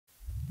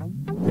You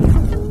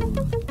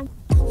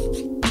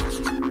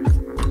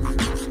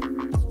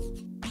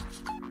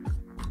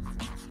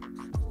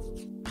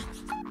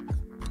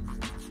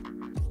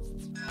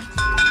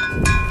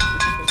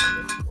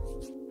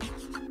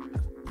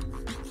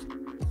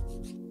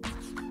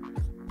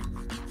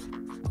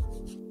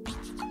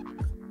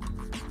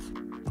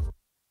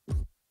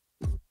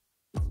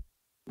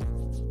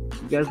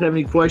guys have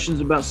any questions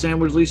about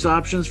sandwich lease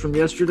options from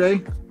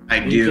yesterday?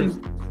 I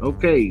do.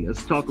 Okay,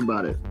 let's talk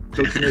about it.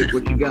 Coach Nick,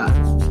 what you got?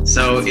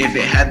 So if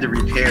it had the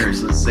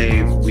repairs, let's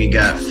say we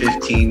got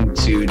 $15,000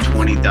 to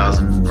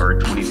 $20,000 or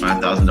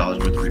 $25,000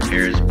 worth of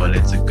repairs, but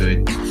it's a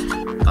good,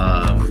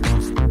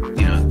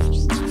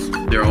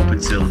 they're open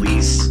to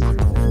lease,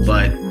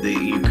 but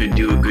you could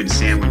do a good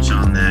sandwich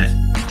on that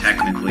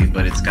technically,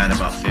 but it's got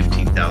about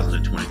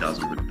 $15,000 to $20,000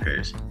 worth of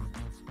repairs.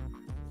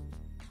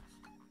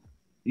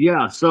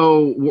 Yeah.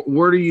 So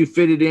where do you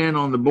fit it in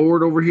on the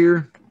board over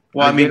here?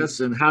 Well, I mean,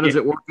 and how does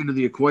it work into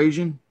the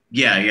equation?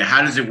 Yeah.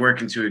 How does it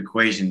work into an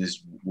equation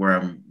is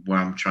where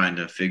I'm trying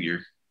to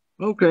figure.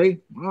 Okay.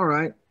 All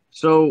right.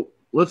 So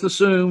let's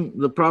assume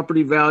the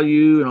property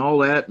value and all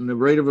that and the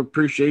rate of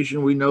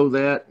appreciation. We know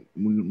that.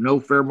 We know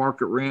fair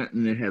market rent,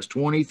 and it has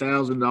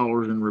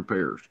 $20,000 in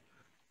repairs.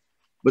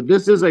 But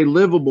this is a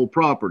livable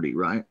property,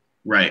 right?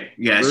 Right.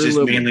 Yeah. It's just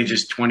mainly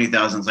just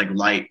 20,000 like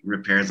light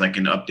repairs, like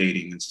in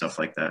updating and stuff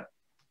like that.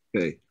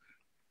 Okay.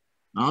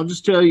 I'll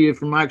just tell you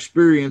from my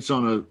experience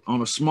on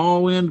a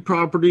small end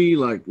property,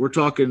 like we're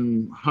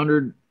talking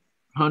 100,000,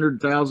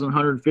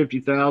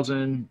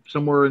 150,000,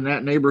 somewhere in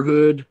that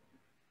neighborhood,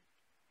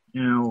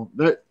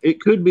 that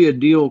it could be a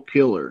deal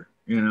killer.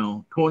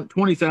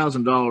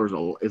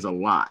 $20,000 is a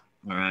lot.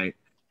 All right.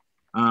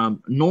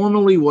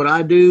 Normally what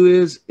I do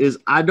is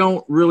I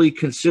don't really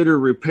consider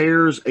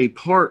repairs a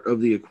part of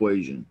the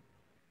equation.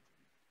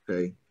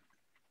 Okay.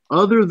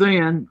 Other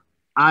than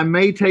I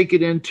may take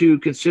it into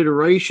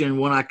consideration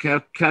when I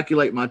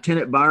calculate my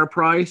tenant buyer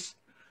price.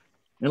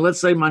 And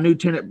let's say my new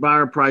tenant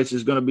buyer price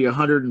is going to be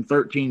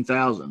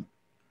 $113,000.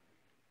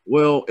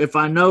 Well, if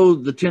I know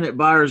the tenant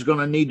buyer is going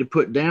to need to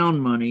put down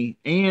money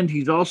and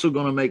he's also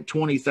going to make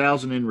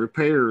 $20,000 in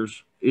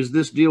repairs, is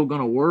this deal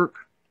going to work?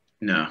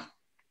 No.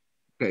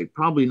 Okay,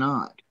 probably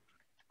not.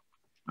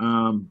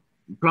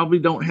 Probably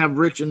don't have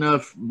rich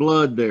enough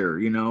blood there,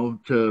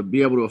 to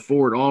be able to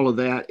afford all of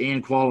that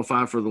and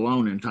qualify for the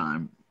loan in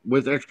time,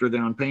 with extra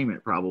down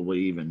payment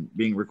probably even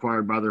being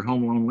required by their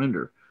home loan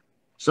lender.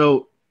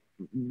 So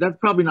that's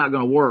probably not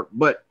going to work.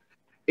 But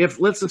if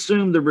let's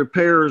assume the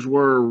repairs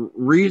were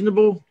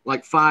reasonable,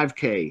 like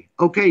 $5,000,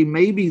 okay,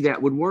 maybe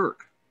that would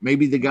work.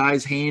 Maybe the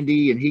guy's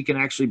handy and he can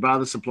actually buy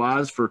the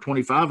supplies for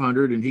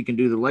 $2,500 and he can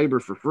do the labor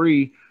for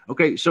free.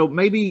 Okay, so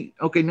maybe,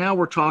 okay, now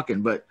we're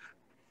talking. But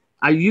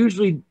I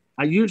usually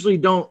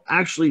don't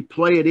actually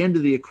play it into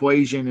the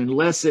equation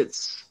unless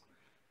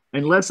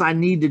I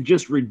need to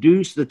just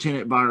reduce the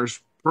tenant buyer's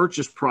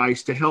purchase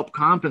price to help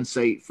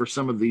compensate for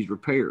some of these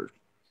repairs.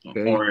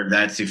 Okay? Or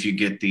that's if you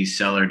get the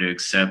seller to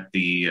accept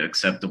the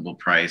acceptable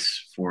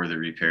price for the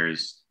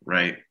repairs,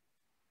 right?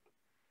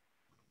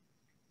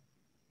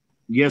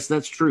 Yes,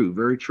 that's true.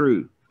 Very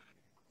true.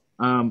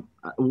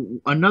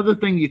 Another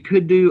thing you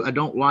could do, I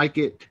don't like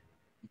it.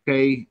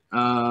 Okay.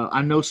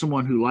 I know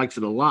someone who likes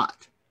it a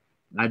lot.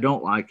 I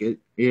don't like it,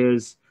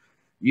 is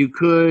you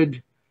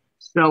could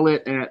sell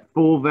it at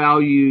full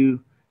value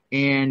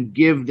and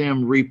give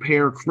them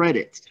repair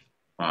credits.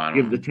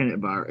 Give the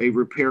tenant buyer a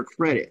repair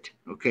credit.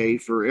 Okay.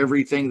 For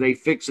everything they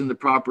fix in the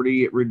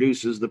property, it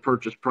reduces the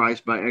purchase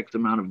price by X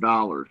amount of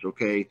dollars.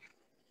 Okay.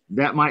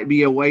 That might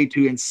be a way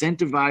to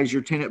incentivize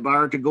your tenant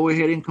buyer to go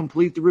ahead and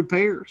complete the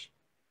repairs.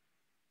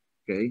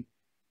 Okay.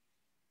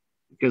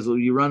 Because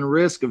you run the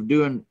risk of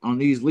doing on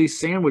these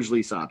sandwich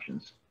lease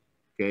options.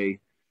 Okay.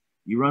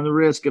 You run the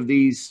risk of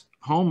these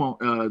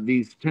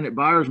tenant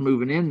buyers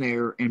moving in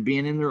there and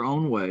being in their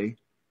own way.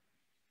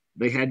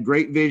 They had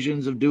great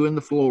visions of doing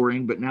the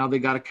flooring, but now they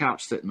got a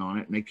couch sitting on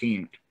it and they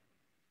can't.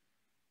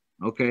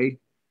 Okay.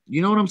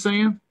 You know what I'm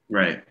saying?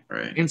 Right.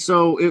 And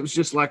so it was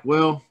just like,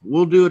 well,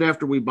 we'll do it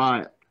after we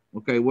buy it.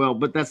 Okay. Well,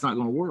 but that's not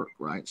going to work.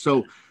 Right.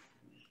 So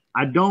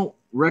I don't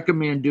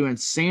recommend doing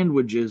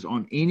sandwiches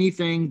on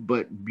anything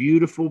but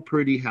beautiful,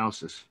 pretty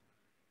houses.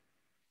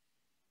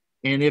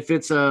 And if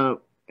it's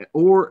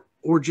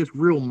or just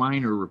real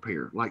minor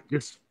repair, like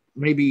just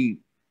maybe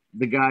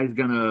the guy's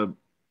going to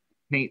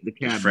paint the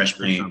cabinet or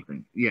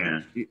something.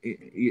 Yeah.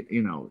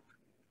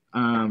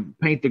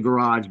 Paint the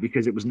garage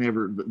because it was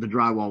never, the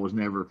drywall was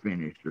never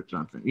finished or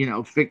something,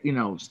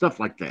 stuff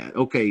like that.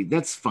 Okay.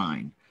 That's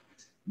fine,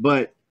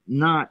 but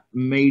not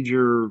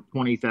major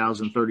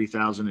 20,000,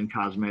 30,000 in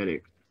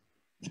cosmetics.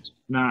 It's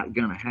not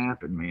going to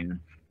happen,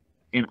 man.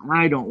 And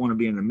I don't want to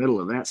be in the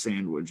middle of that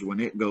sandwich when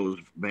it goes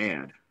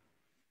bad.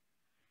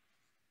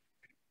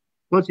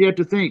 Plus, you have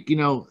to think,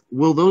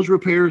 will those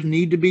repairs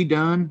need to be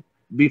done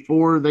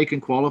before they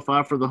can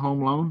qualify for the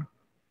home loan?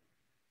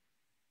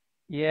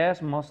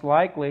 Yes, most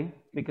likely.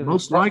 Because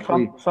most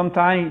likely.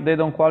 Sometimes they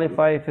don't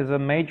qualify if it's a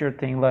major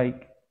thing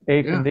like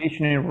air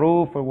conditioning,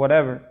 roof, or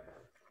whatever.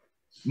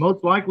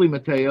 Most likely,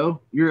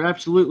 Mateo, you're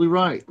absolutely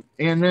right.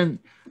 And then,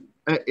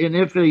 and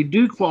if they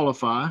do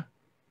qualify,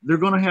 they're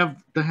going to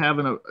have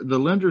the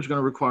lender's going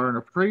to require an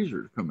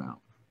appraiser to come out,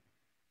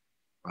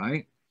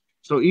 right?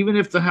 So even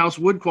if the house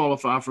would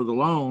qualify for the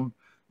loan,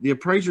 the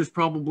appraiser's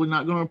probably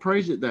not going to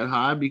appraise it that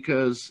high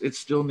because it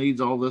still needs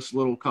all this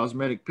little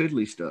cosmetic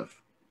piddly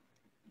stuff.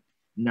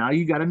 Now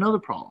you got another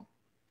problem.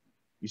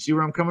 You see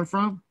where I'm coming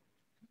from?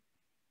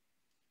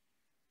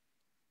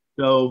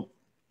 So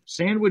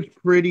sandwich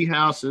pretty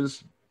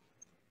houses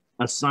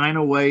assign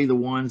away the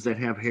ones that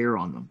have hair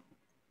on them.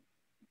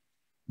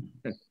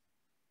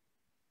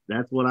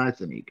 That's what I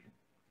think.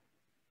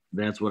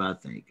 That's what I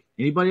think.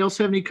 Anybody else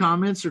have any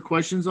comments or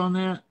questions on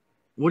that?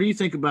 What do you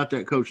think about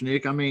that, Coach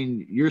Nick? I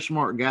mean, you're a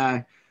smart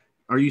guy.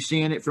 Are you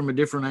seeing it from a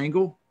different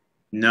angle?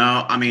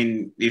 No, I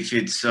mean, if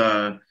it's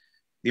the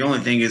only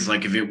thing is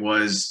like if it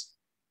was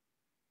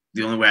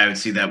the only way I would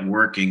see that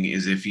working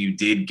is if you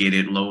did get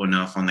it low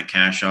enough on the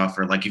cash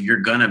offer. Like if you're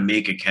gonna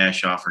make a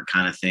cash offer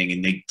kind of thing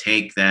and they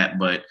take that,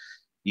 but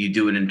you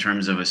do it in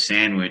terms of a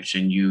sandwich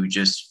and you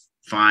just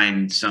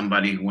find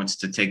somebody who wants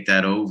to take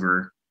that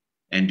over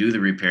and do the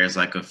repairs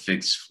like a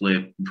fixed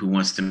flip who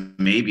wants to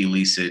maybe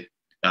lease it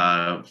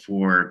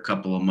for a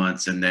couple of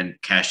months and then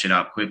cash it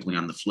out quickly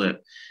on the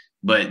flip.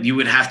 But you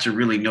would have to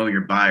really know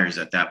your buyers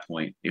at that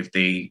point if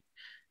they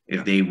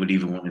would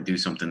even want to do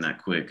something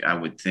that quick, I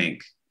would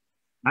think.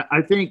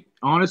 I think,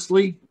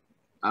 honestly,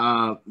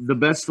 the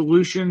best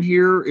solution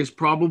here is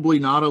probably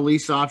not a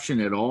lease option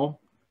at all.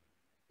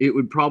 It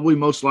would probably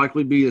most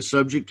likely be a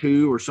subject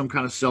to or some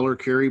kind of seller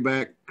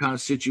carryback kind of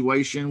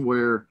situation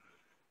where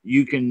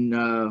you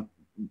can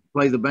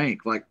play the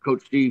bank, like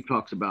Coach Steve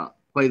talks about,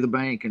 play the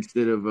bank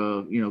instead of,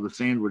 the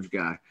sandwich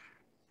guy.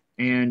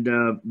 And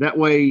that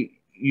way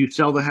you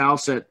sell the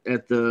house at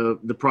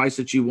the price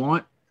that you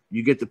want,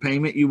 you get the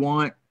payment you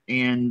want,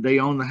 and they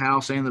own the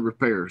house and the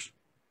repairs.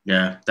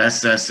 Yeah,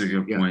 that's a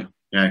good point.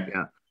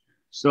 Yeah.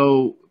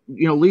 So,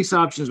 lease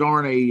options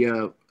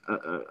aren't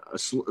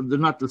they're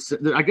not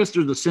I guess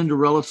they're the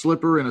Cinderella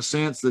slipper in a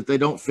sense that they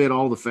don't fit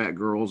all the fat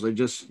girls. They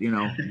just,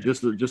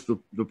 just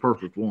the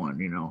perfect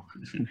one,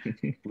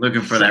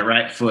 Looking for that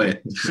right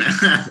foot.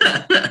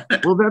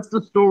 Well, that's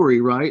the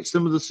story, right?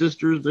 Some of the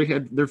sisters,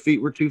 their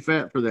feet were too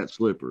fat for that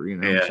slipper,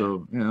 Yeah.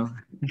 So,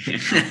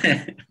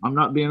 I'm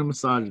not being a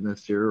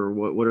misogynist here or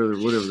whatever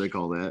they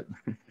call that.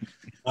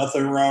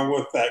 Nothing wrong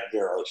with fat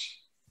girls.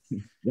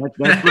 That's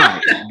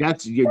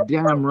right. You're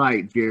damn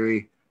right,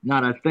 Jerry.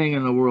 Not a thing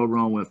in the world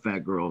wrong with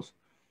fat girls.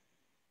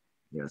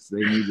 Yes, they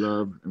need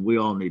love, and we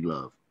all need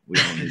love. We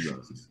all need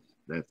love.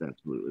 That's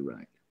absolutely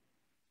right.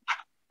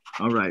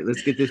 All right,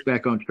 let's get this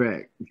back on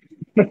track.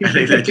 I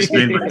think that just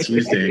made my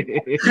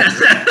Tuesday.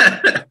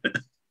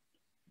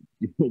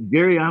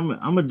 Jerry, I'm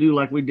gonna do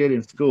like we did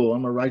in school.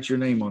 I'm gonna write your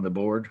name on the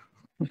board.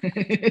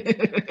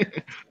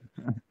 Did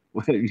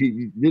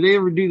they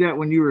ever do that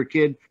when you were a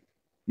kid?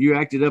 You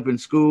acted up in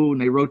school and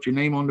they wrote your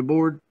name on the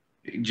board?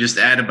 Just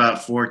add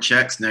about 4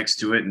 checks next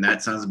to it, and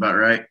that sounds about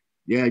right.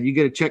 Yeah, you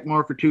get a check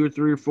mark or 2 or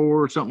 3 or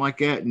 4 or something like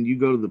that, and you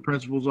go to the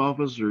principal's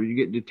office or you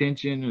get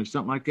detention or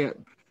something like that.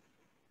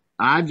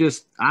 I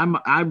just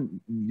got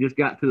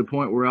to the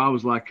point where I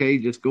was like, hey,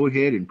 just go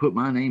ahead and put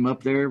my name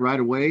up there right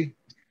away.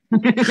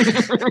 Yeah.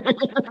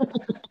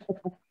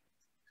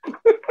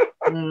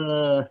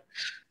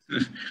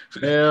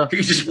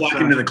 You just walk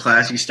into the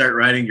class, you start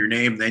writing your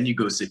name, then you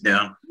go sit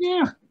down.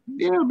 Yeah,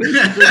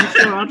 basically.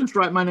 I'll just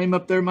write my name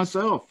up there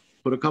myself.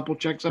 Put a couple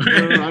checks up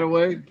there right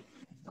away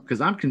because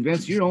I'm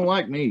convinced you don't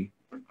like me.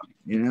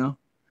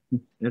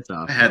 It's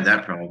awesome. I had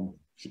that problem.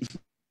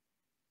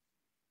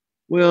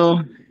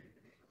 Well,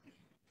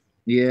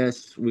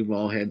 yes, we've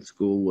all had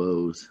school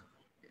woes.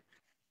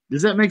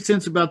 Does that make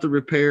sense about the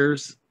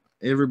repairs,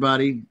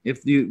 everybody?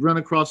 If you run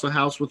across a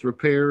house with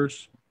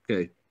repairs,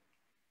 okay.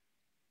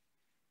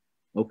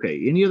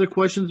 Okay, any other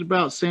questions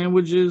about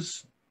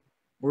sandwiches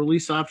or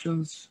lease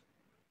options?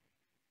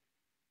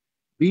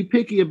 Be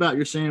picky about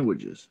your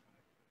sandwiches.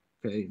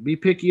 Okay, be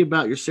picky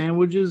about your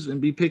sandwiches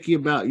and be picky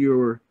about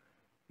your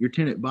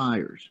tenant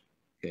buyers.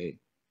 Okay,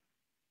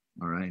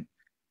 all right.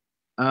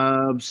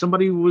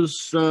 Somebody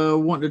was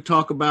wanting to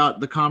talk about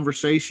the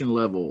conversation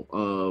level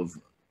of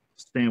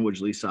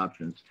sandwich lease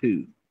options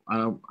too.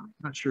 I'm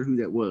not sure who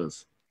that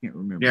was. Can't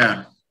remember.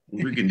 Yeah,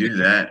 we can do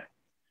that.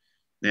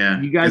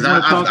 Yeah, you guys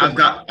want to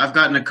talk? I've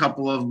gotten a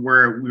couple of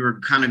where we were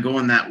kind of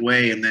going that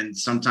way, and then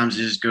sometimes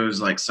it just goes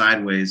like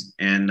sideways,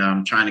 and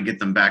I'm trying to get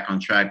them back on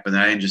track, but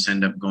I just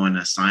end up going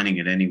and signing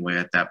it anyway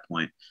at that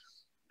point.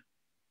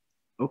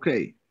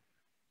 Okay,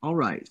 all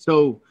right.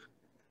 So,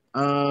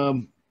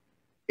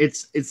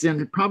 it's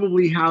in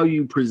probably how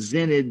you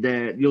presented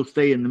that you'll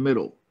stay in the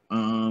middle.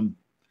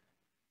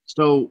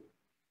 So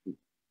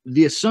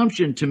the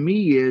assumption to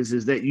me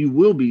is that you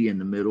will be in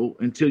the middle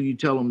until you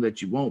tell them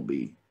that you won't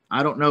be.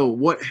 I don't know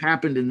what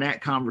happened in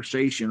that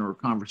conversation or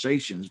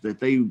conversations that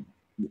they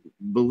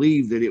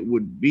believe that it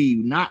would be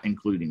not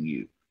including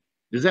you.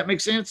 Does that make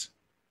sense?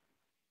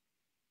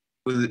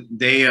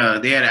 They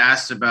had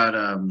asked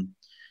about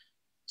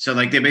So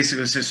like they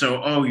basically said,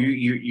 so oh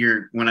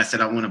you're when I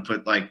said I want to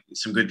put like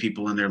some good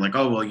people in there, like,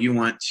 oh well, you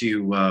want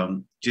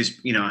to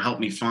just help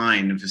me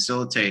find and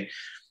facilitate.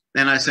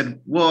 And I said,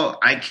 well,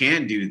 I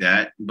can do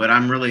that, but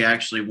I'm really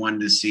actually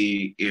wanting to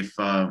see if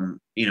for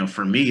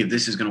me, if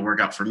this is going to work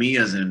out for me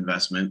as an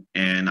investment,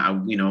 and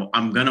I'm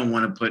going to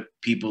want to put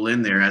people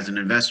in there as an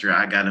investor.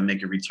 I got to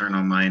make a return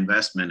on my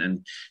investment,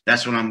 and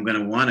that's what I'm going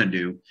to want to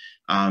do.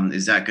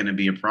 Is that going to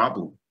be a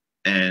problem?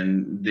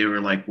 And they were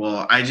like,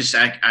 well, I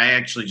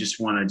actually just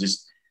want to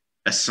just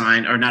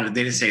assign, or not,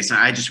 they didn't say assign,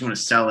 I just want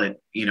to sell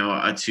it,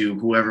 to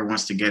whoever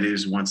wants to get it,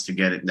 wants to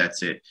get it.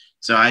 That's it.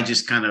 So I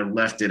just kind of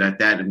left it at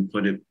that and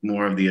put it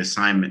more of the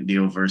assignment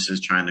deal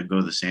versus trying to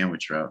go the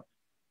sandwich route.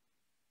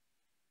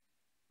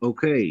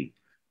 Okay.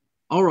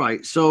 All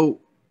right.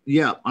 So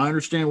yeah, I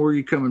understand where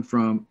you're coming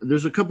from.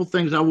 There's a couple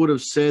things I would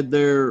have said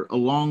there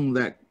along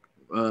that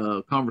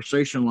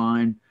conversation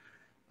line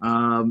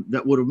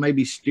that would have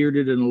maybe steered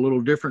it in a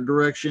little different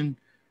direction.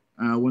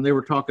 When they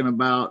were talking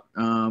about,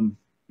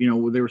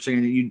 they were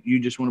saying that you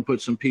just want to put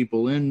some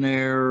people in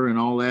there and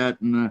all that.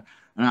 And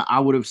I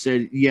would have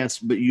said, yes,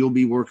 but you'll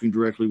be working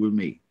directly with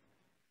me.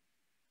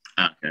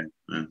 Okay.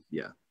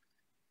 Yeah.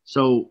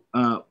 So,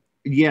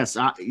 yes.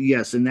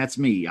 And that's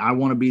me. I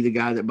want to be the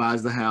guy that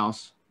buys the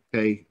house.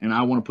 Okay. And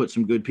I want to put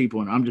some good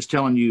people in. I'm just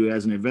telling you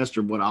as an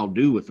investor what I'll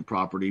do with the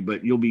property,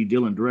 but you'll be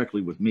dealing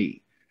directly with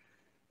me.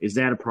 Is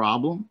that a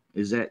problem?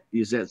 Is that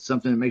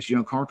something that makes you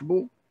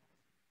uncomfortable?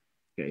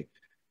 Okay.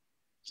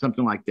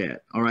 Something like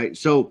that. All right.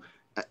 So,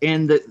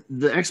 and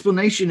the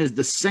explanation is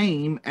the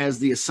same as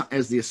the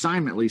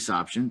assignment lease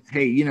option.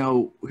 Hey,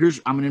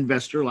 I'm an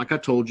investor, like I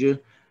told you,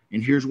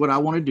 and here's what I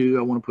want to do.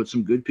 I want to put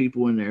some good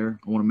people in there.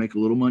 I want to make a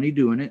little money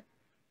doing it.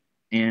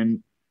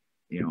 And,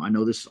 I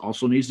know this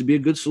also needs to be a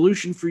good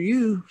solution for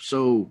you.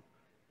 So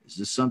is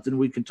this something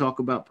we can talk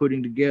about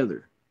putting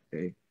together?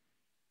 Okay.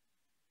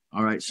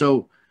 All right.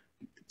 So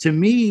to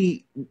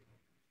me,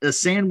 a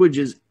sandwich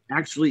is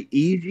actually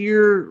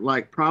easier,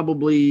 like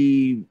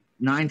probably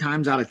 9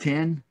 times out of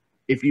 10,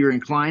 if you're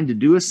inclined to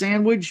do a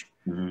sandwich,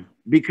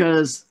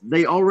 because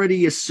they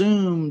already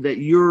assume that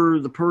you're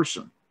the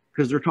person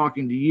because they're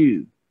talking to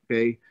you.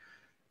 Okay.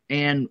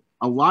 And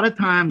a lot of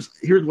times,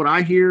 here's what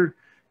I hear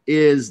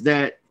is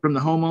that from the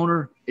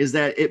homeowner is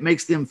that it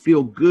makes them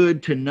feel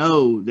good to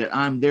know that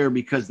I'm there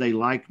because they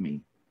like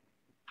me.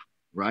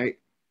 Right.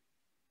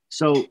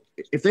 So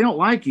if they don't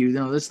like you,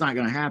 that's not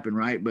going to happen.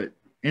 Right.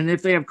 And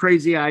if they have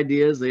crazy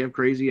ideas, they have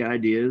crazy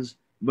ideas.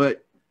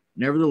 But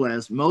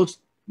nevertheless, most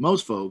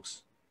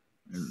folks,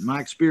 in my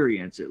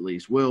experience at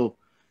least, will,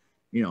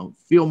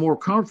 feel more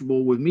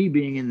comfortable with me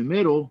being in the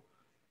middle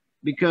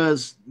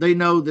because they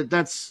know that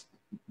that's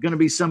going to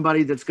be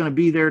somebody that's going to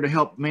be there to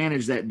help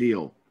manage that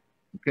deal.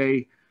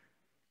 Okay.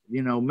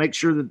 Make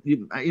sure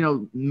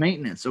that,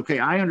 maintenance. Okay.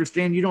 I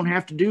understand you don't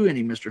have to do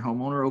any, Mr.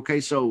 Homeowner.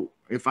 Okay. So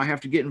if I have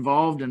to get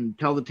involved and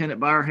tell the tenant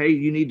buyer, hey,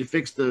 you need to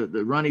fix the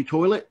runny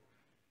toilet.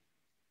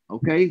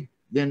 Okay.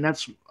 Then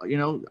that's,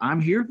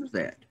 I'm here for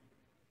that.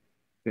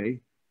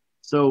 Okay.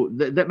 So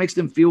that makes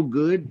them feel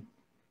good.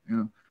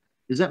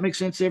 Does that make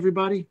sense to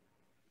everybody?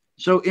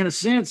 So in a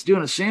sense,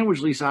 doing a sandwich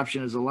lease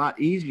option is a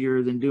lot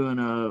easier than doing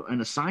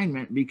an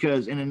assignment,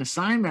 because in an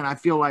assignment, I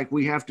feel like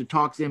we have to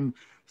talk them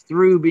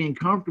through being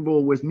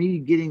comfortable with me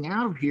getting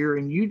out of here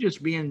and you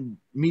just being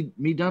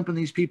me dumping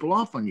these people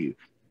off on you.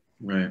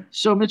 Right.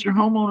 So, Mr.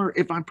 Homeowner,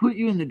 if I put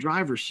you in the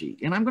driver's seat,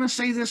 and I'm going to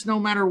say this no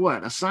matter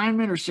what,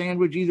 assignment or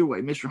sandwich, either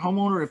way, Mr.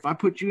 Homeowner, if I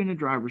put you in the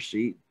driver's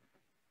seat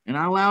and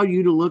I allow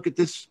you to look at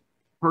this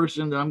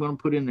person that I'm going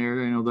to put in there,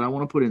 that I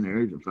want to put in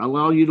there, if I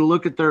allow you to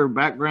look at their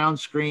background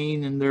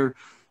screen and their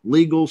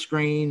legal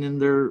screen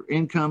and their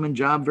income and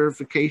job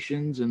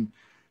verifications, and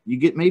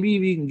maybe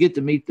you can get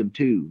to meet them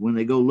too when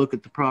they go look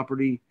at the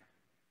property,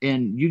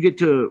 and you get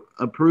to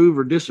approve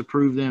or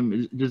disapprove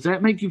them. Does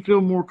that make you feel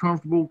more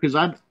comfortable? Because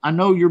I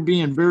know you're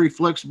being very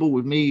flexible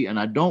with me, and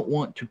I don't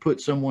want to put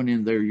someone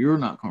in there you're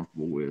not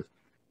comfortable with.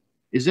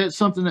 Is that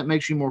something that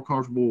makes you more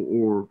comfortable?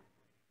 Or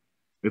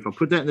if I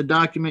put that in the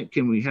document,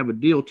 can we have a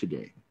deal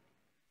today?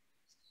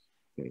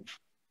 Okay.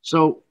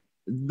 So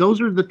those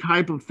are the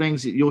type of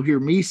things that you'll hear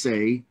me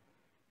say,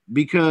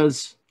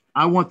 because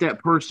I want that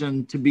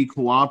person to be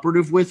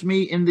cooperative with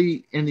me in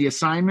the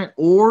assignment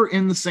or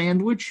in the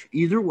sandwich.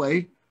 Either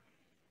way,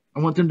 I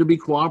want them to be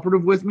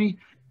cooperative with me,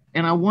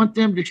 and I want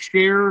them to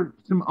share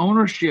some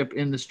ownership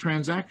in this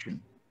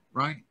transaction,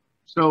 right?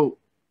 So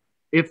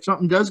if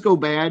something does go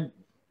bad,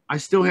 I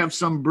still have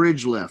some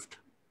bridge left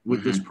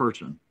with this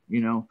person,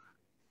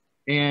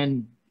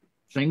 and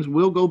things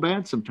will go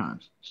bad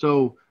sometimes.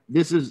 So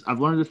I've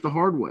learned this the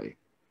hard way.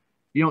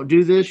 You don't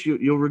do this,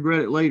 you'll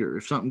regret it later.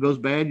 If something goes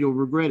bad, you'll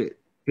regret it,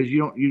 because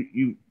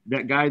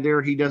that guy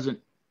there, he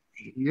doesn't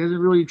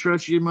really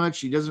trust you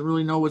much. He doesn't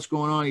really know what's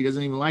going on. He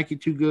doesn't even like you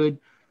too good,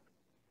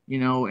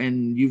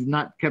 and you've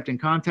not kept in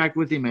contact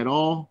with him at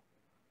all.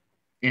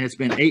 And it's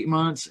been 8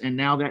 months, and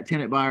now that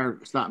tenant buyer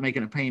stopped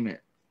making a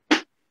payment.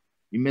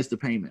 You missed the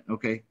payment.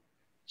 Okay.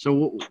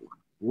 So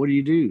what do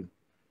you do?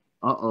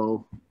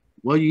 Uh-oh.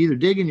 Well, you either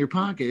dig in your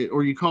pocket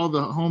or you call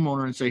the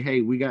homeowner and say,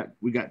 "Hey, we got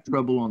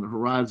trouble on the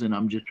horizon.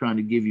 I'm just trying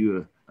to give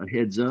you a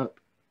heads up.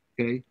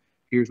 Okay,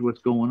 here's what's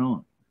going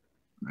on."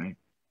 Right.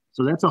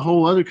 So that's a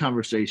whole other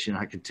conversation.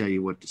 I could tell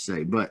you what to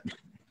say, but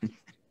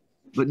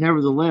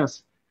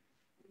nevertheless,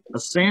 a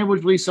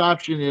sandwich lease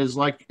option is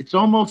like, it's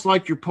almost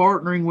like you're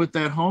partnering with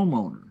that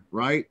homeowner,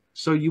 right?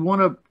 So you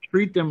want to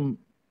treat them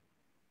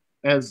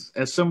as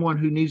someone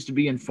who needs to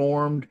be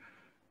informed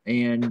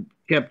and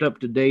kept up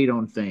to date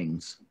on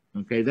things.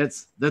 Okay,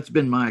 that's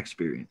been my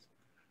experience.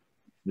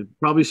 There's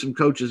probably some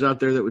coaches out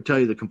there that would tell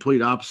you the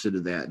complete opposite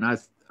of that. And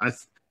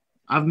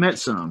I've met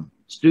some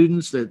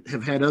students that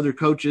have had other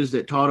coaches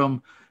that taught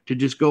them to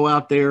just go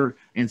out there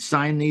and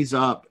sign these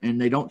up, and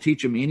they don't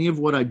teach them any of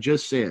what I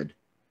just said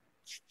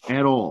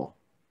at all.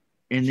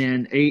 And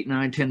then 8,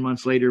 9, 10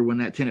 months later, when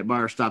that tenant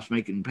buyer stops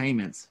making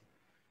payments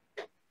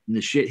and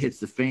the shit hits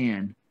the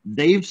fan,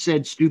 they've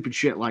said stupid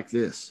shit like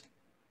this,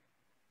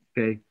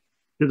 okay,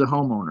 to the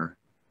homeowner.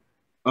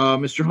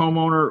 Mr.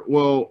 Homeowner,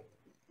 well,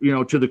 you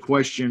know, to the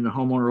question the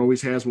homeowner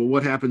always has, well,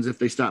 what happens if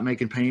they stop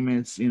making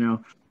payments? You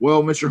know,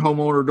 well, Mr.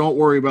 Homeowner, don't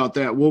worry about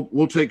that.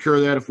 We'll take care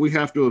of that. If we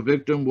have to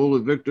evict them, we'll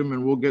evict them,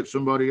 and we'll get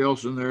somebody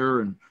else in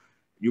there, and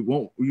you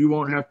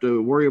won't have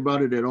to worry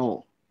about it at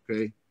all.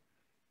 Okay.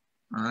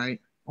 All right.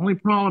 Only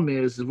problem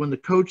is when the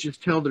coaches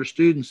tell their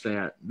students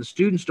that, the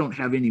students don't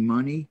have any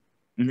money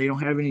and they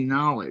don't have any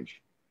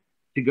knowledge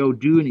to go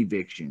do an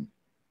eviction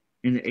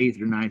in the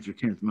 8th or 9th or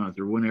 10th month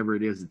or whenever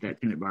it is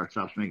that tenant buyer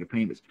stops making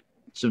payments.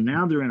 So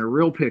now they're in a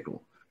real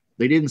pickle.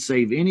 They didn't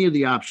save any of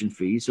the option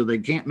fees, so they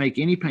can't make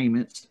any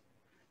payments.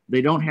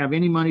 They don't have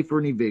any money for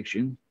an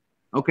eviction.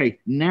 Okay,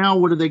 now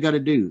what do they got to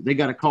do? They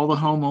got to call the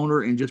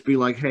homeowner and just be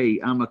like, "Hey,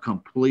 I'm a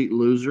complete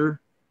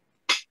loser.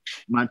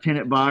 My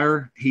tenant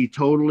buyer, he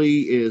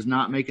totally is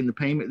not making the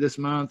payment this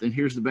month, and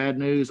here's the bad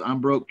news. I'm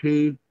broke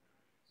too,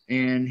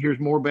 and here's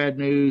more bad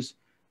news.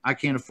 I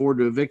can't afford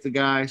to evict the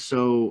guy,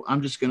 so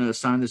I'm just going to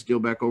assign this deal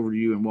back over to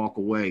you and walk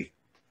away."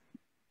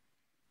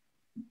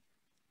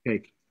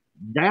 Okay,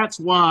 that's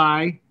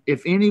why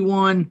if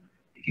anyone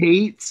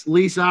hates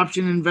lease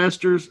option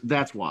investors,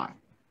 that's why.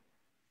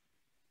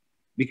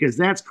 Because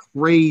that's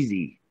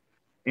crazy.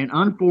 And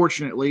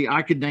unfortunately,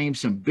 I could name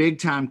some big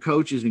time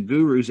coaches and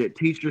gurus that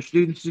teach their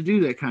students to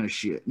do that kind of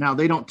shit. Now,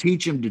 they don't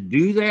teach them to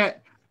do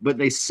that, but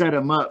they set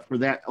them up for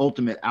that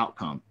ultimate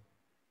outcome.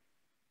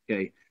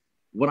 Okay.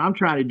 What I'm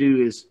trying to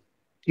do is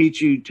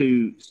teach you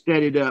to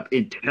set it up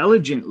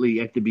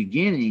intelligently at the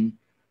beginning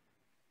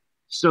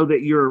so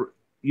that your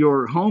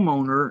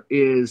homeowner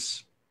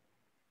is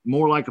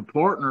more like a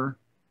partner.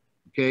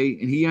 Okay.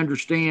 And he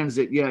understands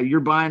that, yeah,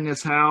 you're buying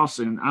this house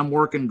and I'm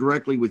working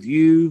directly with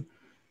you.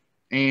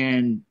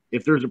 And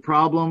if there's a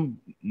problem,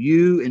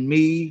 you and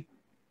me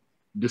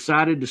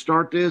decided to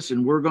start this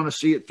and we're going to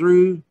see it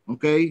through.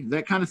 Okay.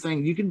 That kind of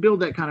thing. You can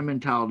build that kind of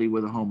mentality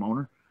with a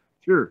homeowner.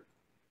 Sure.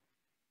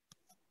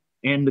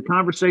 And the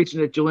conversation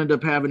that you'll end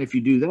up having if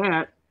you do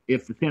that,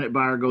 if the tenant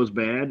buyer goes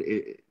bad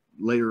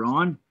later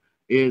on,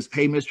 is,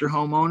 "Hey, Mr.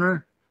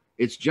 Homeowner,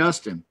 it's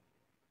Justin.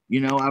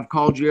 You know, I've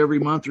called you every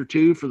month or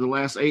two for the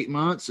last 8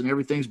 months and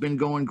everything's been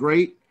going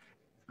great.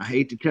 I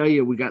hate to tell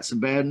you, we got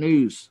some bad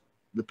news.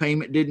 The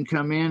payment didn't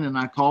come in, and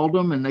I called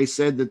them and they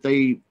said that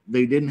they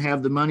didn't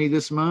have the money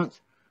this month.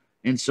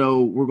 And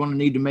so we're going to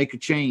need to make a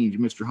change,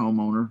 Mr.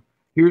 Homeowner.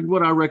 Here's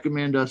what I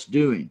recommend us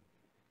doing."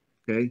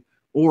 Okay.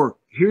 Or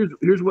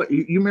here's what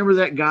you remember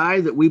that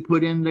guy that we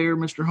put in there,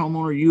 Mr.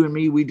 Homeowner, you and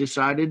me, we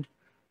decided.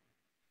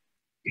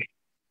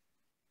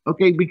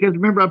 Okay. Because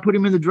remember, I put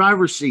him in the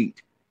driver's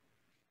seat.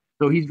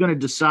 So he's going to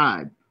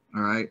decide.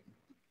 All right.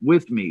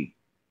 With me.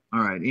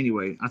 All right.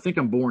 Anyway, I think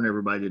I'm boring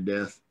everybody to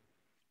death.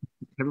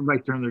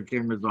 Everybody turn their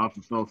cameras off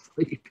and fall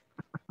asleep.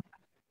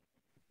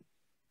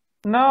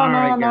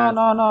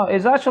 No.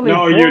 It's actually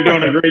No, you're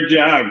doing a important. great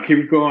job.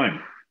 Keep going.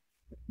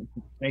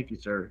 Thank you,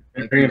 sir.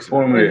 Thank Very you,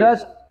 sir.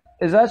 informative.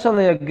 It's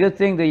actually a good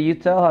thing that you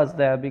tell us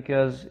that,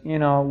 because you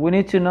know we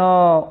need to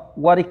know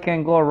what it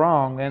can go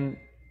wrong, and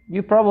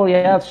you probably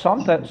have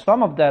some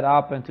of that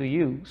happen to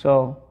you.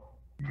 So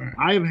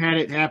I have had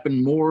it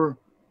happen more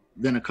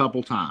than a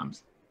couple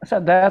times. so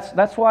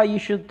that's why you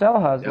should tell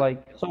us, Yep.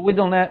 like, so we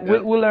don't have,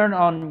 Yep. we learn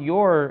on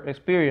your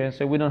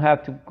experience, and we don't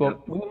have to go.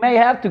 Yep. We may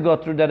have to go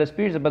through that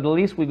experience, but at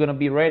least we're gonna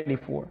be ready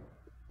for.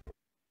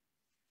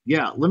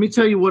 Yeah, let me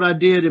tell you what I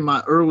did in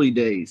my early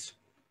days.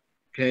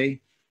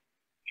 Okay,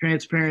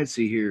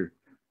 transparency here.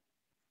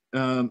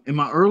 In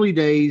my early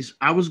days,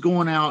 I was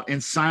going out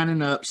and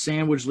signing up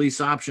sandwich lease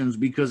options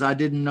because I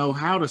didn't know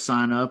how to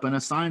sign up an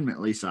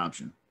assignment lease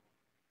option.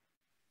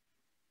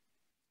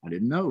 I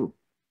didn't know.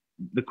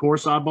 The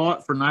course I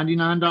bought for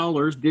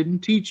 $99 didn't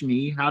teach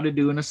me how to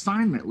do an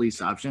assignment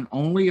lease option,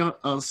 only a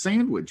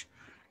sandwich.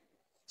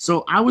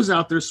 So I was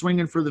out there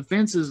swinging for the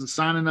fences and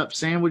signing up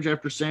sandwich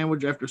after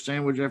sandwich after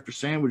sandwich after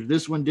sandwich.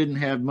 This one didn't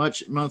have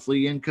much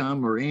monthly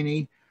income or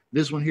any.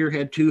 This one here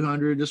had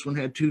 200. This one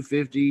had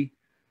 250.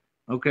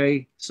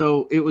 Okay.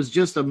 So it was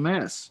just a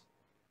mess.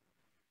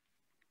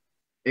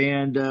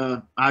 And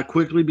I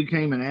quickly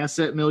became an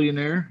asset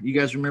millionaire. You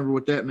guys remember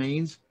what that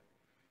means?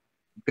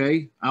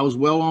 Okay. I was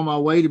well on my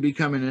way to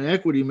becoming an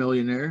equity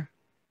millionaire.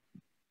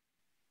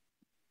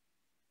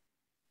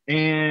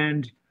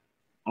 And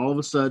all of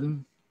a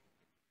sudden,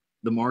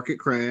 the market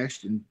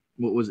crashed. And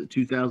what was it,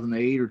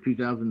 2008 or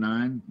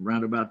 2009,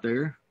 round about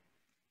there?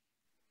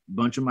 A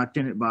bunch of my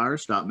tenant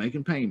buyers stopped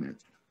making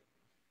payments.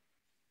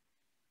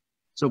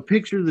 So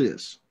picture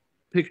this.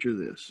 Picture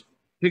this.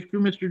 Picture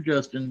Mr.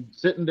 Justin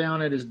sitting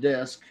down at his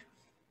desk.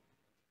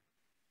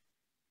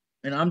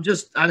 And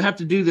I'd have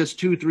to do this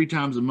 2 or 3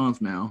 times a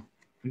month now.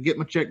 I get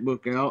my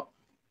checkbook out,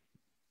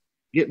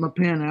 get my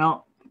pen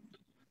out,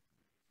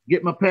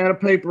 get my pad of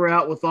paper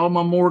out with all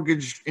my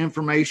mortgage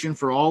information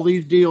for all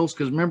these deals.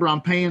 Because remember, I'm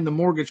paying the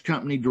mortgage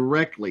company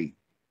directly.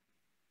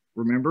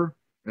 Remember,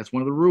 that's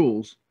one of the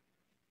rules.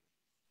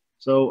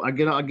 So I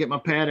get my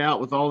pad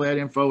out with all that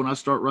info, and I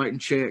start writing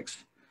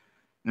checks.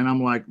 And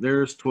I'm like,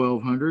 there's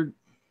 $1,200.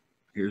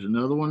 Here's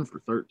another one for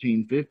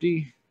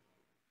 $1,350.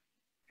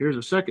 Here's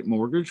a second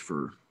mortgage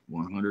for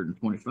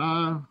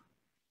 $125.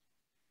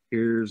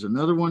 Here's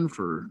another one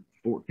for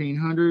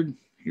 $1,400.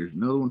 Here's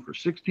another one for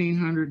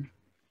 $1,600.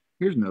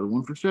 Here's another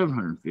one for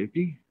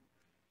 $750.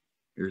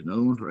 Here's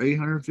another one for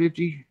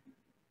 $850.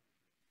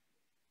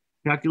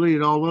 Calculate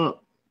it all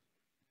up.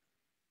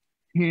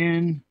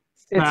 $10,000.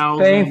 It's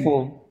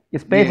painful.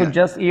 It's painful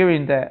just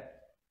hearing that.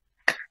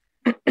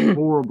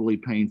 Horribly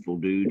painful,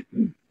 dude.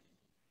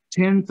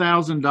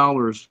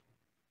 $10,000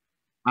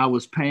 I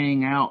was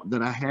paying out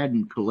that I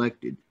hadn't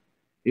collected.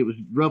 It was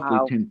roughly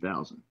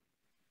 $10,000.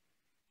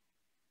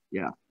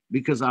 Yeah,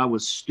 because I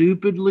was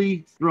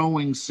stupidly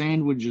throwing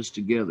sandwiches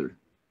together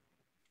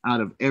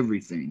out of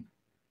everything.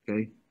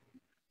 Okay.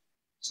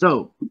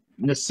 So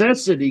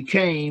necessity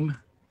came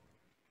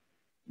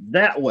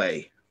that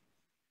way.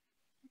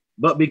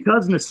 But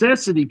because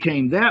necessity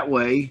came that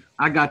way,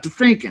 I got to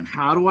thinking,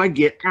 how do I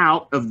get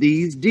out of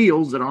these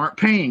deals that aren't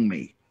paying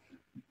me?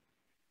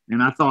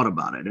 And I thought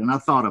about it, and I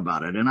thought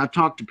about it, and I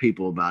talked to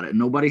people about it, and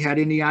nobody had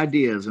any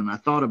ideas, and I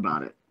thought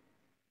about it.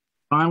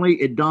 Finally,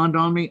 it dawned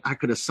on me I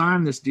could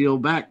assign this deal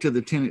back to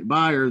the tenant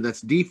buyer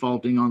that's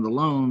defaulting on the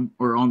loan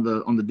or on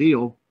the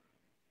deal.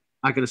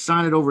 I could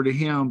assign it over to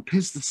him,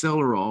 piss the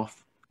seller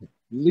off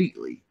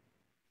completely,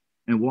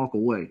 and walk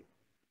away.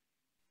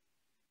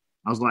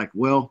 I was like,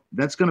 well,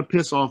 that's going to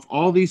piss off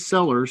all these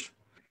sellers.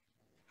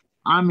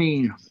 I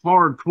mean,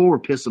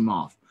 hardcore piss them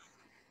off.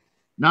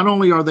 Not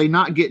only are they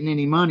not getting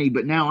any money,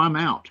 but now I'm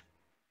out.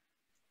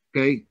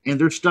 Okay. And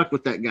they're stuck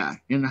with that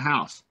guy in the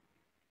house.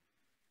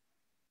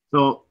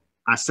 So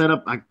I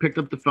picked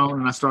up the phone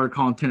and I started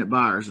calling tenant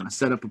buyers, and I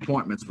set up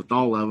appointments with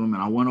all of them.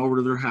 And I went over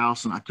to their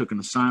house and I took an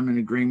assignment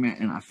agreement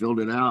and I filled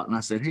it out. And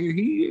I said, hey,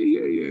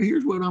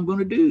 here's what I'm going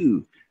to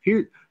do.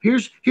 Here's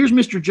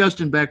Mr.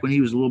 Justin back when he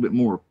was a little bit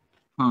more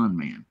con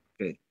man.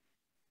 Okay.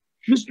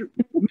 Mr.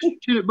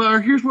 Tenant buyer,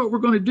 here's what we're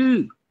going to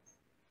do.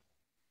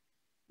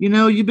 You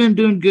know, you've been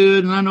doing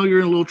good, and I know you're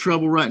in a little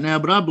trouble right now,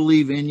 but I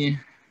believe in you.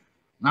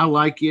 And I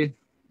like you. And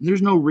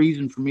there's no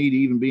reason for me to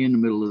even be in the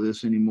middle of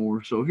this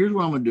anymore. So here's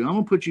what I'm going to do. I'm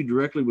going to put you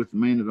directly with the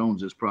man that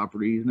owns this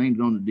property. His name's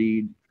on the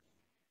deed.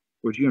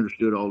 Of course, you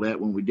understood all that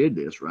when we did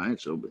this,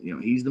 right? So, but, you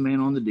know, he's the man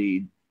on the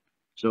deed.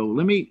 So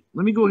let me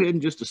go ahead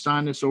and just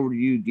assign this over to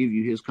you, give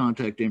you his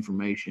contact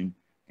information,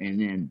 and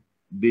then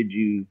bid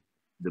you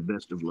the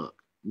best of luck.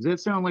 Does that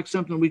sound like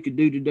something we could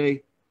do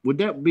today? Would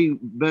that be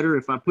better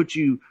if I put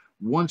you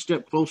one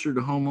step closer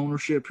to home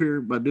ownership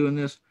here by doing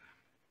this?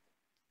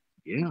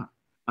 Yeah.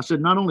 I said,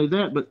 not only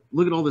that, but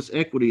look at all this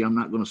equity I'm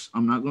not going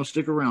to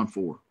stick around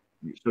for.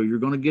 So you're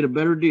going to get a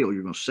better deal.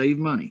 You're going to save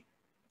money.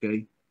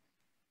 Okay.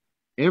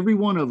 Every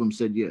one of them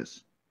said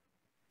yes.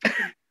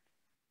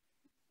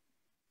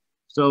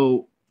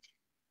 So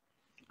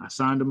I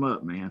signed them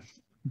up, man.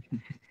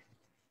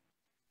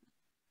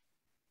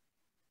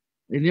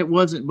 And it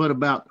wasn't but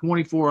about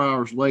 24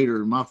 hours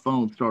later, my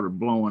phone started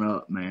blowing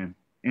up, man.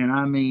 And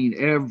I mean,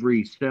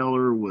 every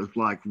seller was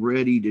like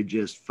ready to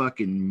just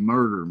fucking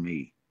murder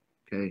me.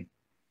 Okay.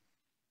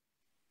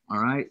 All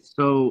right.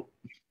 So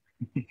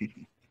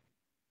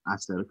I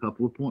set a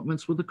couple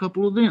appointments with a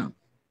couple of them.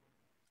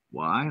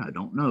 Why? I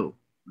don't know.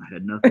 I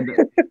had nothing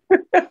to.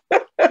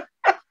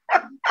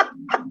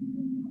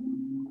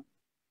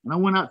 And I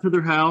went out to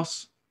their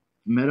house,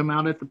 met them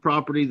out at the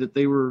property that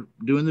they were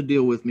doing the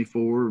deal with me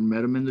for,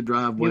 met them in the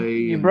driveway.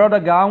 You brought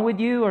a gun with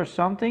you or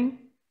something?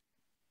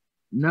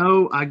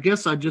 No, I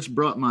guess I just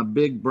brought my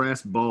big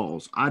brass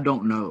balls. I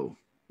don't know.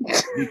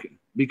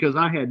 Because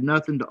I had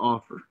nothing to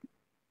offer.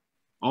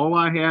 All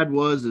I had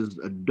was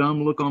a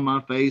dumb look on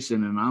my face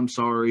and an I'm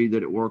sorry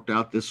that it worked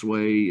out this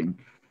way. And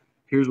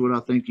here's what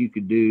I think you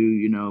could do.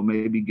 You know,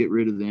 maybe get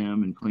rid of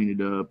them and clean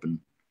it up and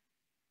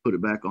put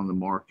it back on the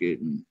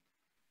market. And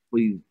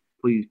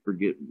please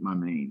forget my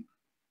name.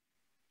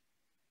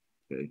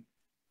 Okay.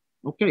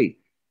 Okay.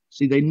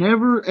 See, they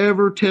never,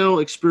 ever tell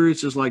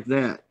experiences like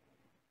that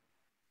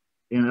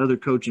in other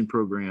coaching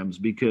programs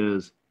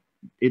because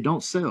it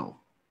don't sell.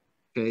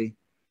 Okay.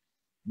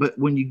 But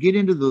when you get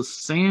into the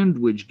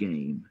sandwich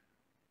game,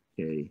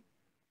 okay,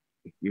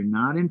 if you're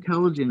not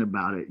intelligent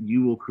about it,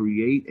 you will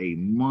create a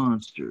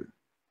monster.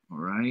 All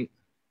right.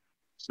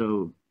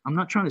 So I'm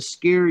not trying to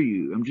scare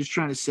you. I'm just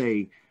trying to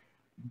say,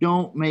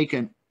 don't make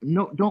a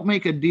no, don't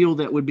make a deal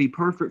that would be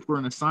perfect for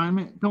an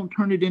assignment. Don't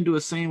turn it into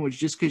a sandwich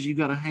just because you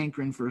got a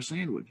hankering for a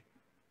sandwich.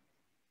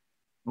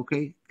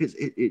 Okay, because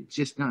it's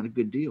just not a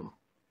good deal,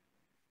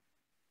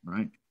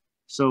 right?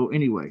 So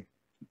anyway,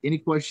 any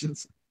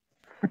questions?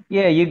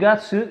 Yeah, you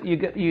got sued.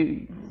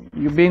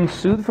 You're being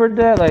sued for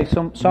that. Like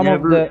some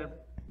of the.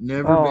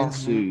 Never Oh, been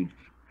sued.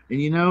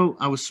 And you know,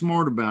 I was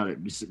smart about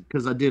it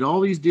because I did all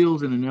these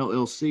deals in an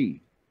LLC.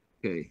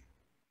 Okay.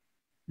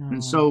 And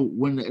oh, so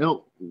when the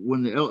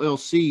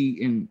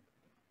LLC, and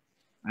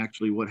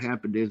actually what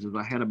happened is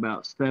I had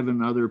about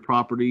 7 other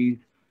properties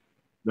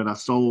that I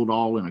sold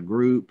all in a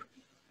group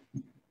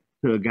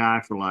to a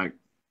guy for like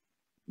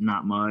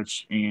not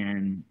much,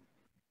 and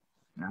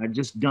I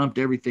just dumped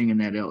everything in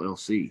that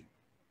LLC.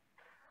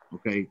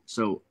 Okay,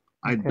 so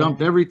I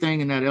dumped okay.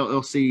 everything in that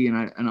LLC,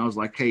 and I was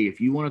like, hey, if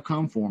you want to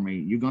come for me,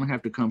 you're gonna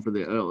have to come for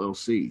the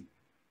LLC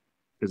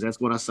because that's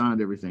what I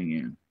signed everything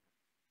in.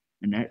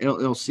 And that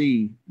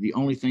LLC, the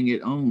only thing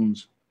it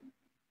owns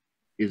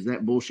is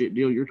that bullshit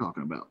deal you're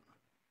talking about.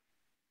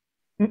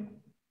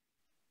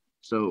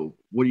 So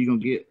what are you gonna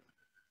get?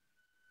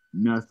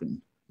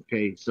 Nothing.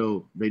 Okay,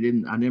 so they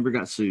didn't. I never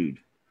got sued.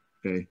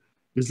 Okay,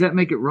 does that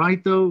make it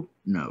right though?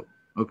 No.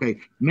 Okay,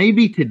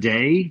 maybe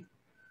today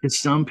to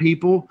some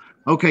people.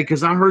 Okay,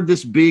 because I heard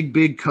this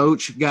big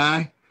coach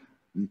guy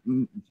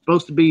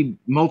supposed to be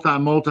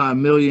multi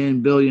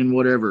million billion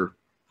whatever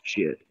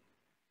shit.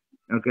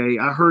 Okay,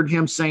 I heard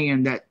him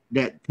saying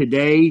that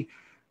today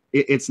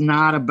it's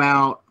not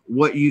about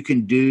what you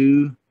can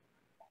do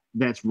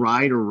that's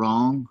right or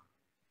wrong,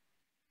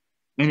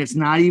 and it's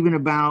not even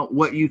about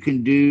what you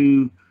can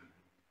do.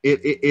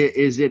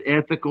 Is it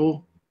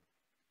ethical?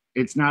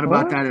 It's not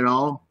about What? that at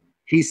all.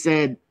 He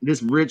said,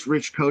 this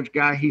rich coach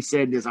guy, he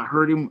said this. I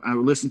heard him, I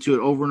listened to it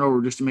over and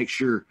over just to make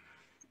sure.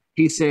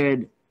 He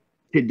said,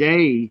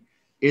 today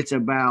it's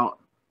about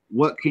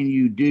what can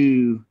you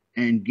do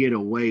and get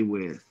away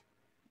with.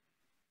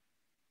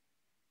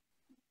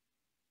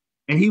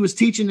 And he was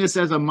teaching this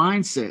as a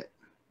mindset.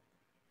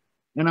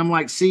 And I'm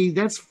like, see,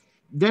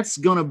 that's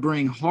going to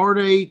bring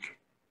heartache,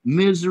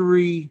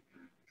 misery,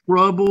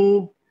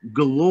 trouble,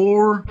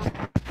 galore.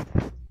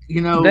 You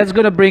know, That's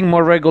gonna bring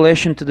more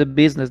regulation to the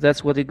business.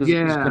 That's what it's gonna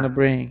yeah.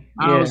 bring.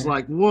 I was Yeah.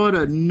 like, what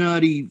a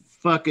nutty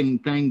fucking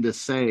thing to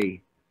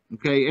say.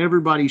 Okay,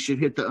 everybody should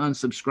hit the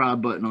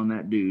unsubscribe button on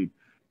that dude.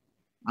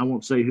 I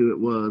won't say who it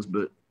was,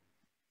 but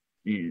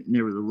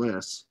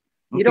nevertheless.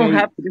 You don't Okay.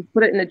 have to just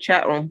put it in the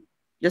chat room.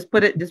 Just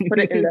put it in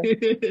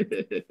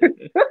the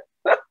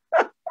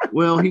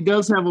Well, he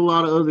does have a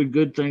lot of other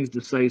good things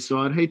to say, so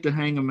I'd hate to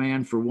hang a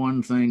man for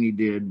one thing he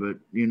did, but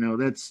you know,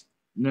 that's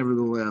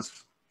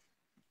nevertheless,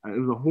 it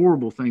was a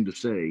horrible thing to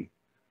say.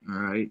 All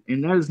right.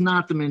 And that is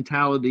not the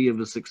mentality of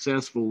a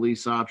successful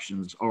lease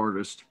options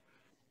artist,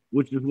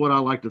 which is what I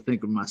like to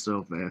think of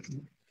myself as.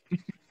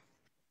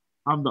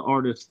 I'm the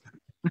artist.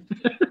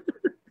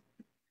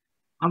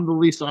 I'm the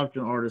lease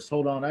option artist.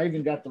 Hold on. I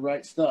even got the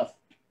right stuff.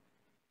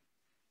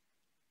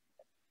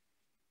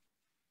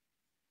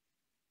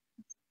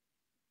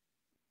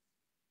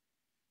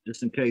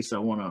 Just in case I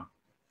want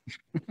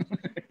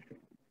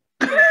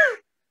to.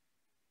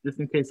 Just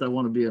in case I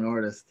want to be an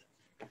artist.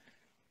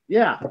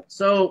 Yeah.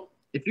 So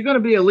if you're going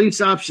to be a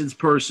lease options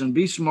person,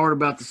 be smart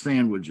about the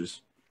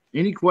sandwiches.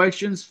 Any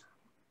questions?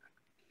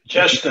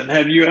 Justin,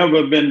 have you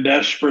ever been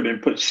desperate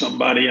and put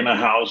somebody in a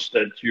house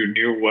that you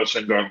knew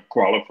wasn't going to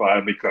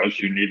qualify because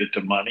you needed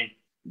the money?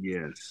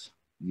 Yes.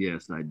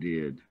 Yes, I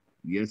did.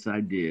 Yes,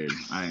 I did.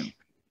 I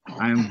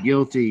am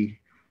guilty.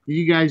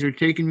 You guys are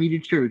taking me to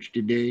church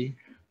today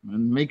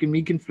and making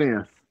me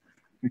confess.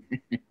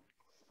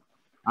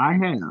 I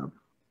have.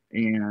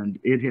 And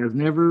it has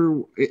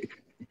never,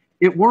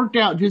 it worked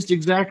out just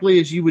exactly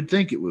as you would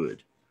think it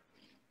would.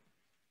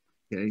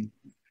 Okay.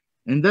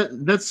 And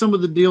that's some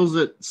of the deals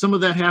some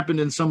of that happened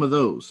in some of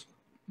those.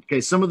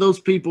 Okay. Some of those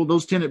people,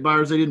 those tenant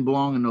buyers, they didn't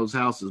belong in those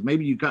houses.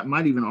 Maybe you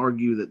might even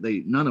argue that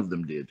none of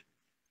them did.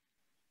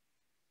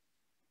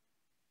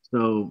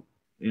 So,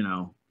 you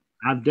know,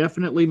 I've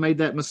definitely made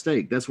that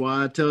mistake. That's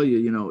why I tell you,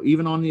 you know,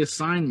 even on the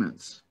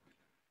assignments,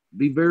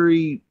 be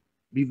very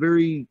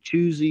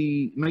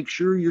choosy. Make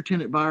sure your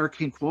tenant buyer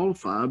can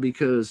qualify,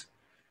 because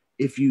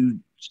if you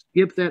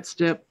skip that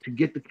step to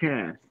get the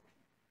cash,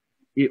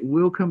 it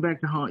will come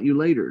back to haunt you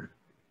later.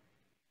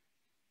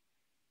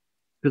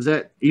 Because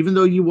that, even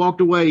though you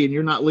walked away and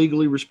you're not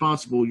legally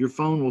responsible, your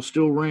phone will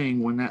still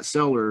ring when that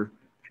seller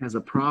has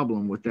a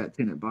problem with that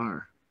tenant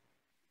buyer.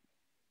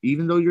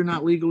 Even though you're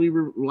not legally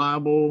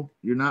liable,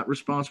 you're not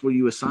responsible,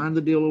 you assign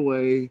the deal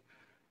away,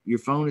 your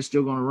phone is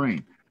still going to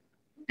ring.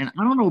 And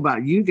I don't know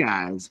about you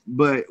guys,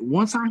 but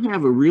once I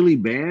have a really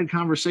bad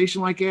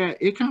conversation like that,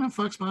 it kind of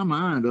fucks my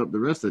mind up the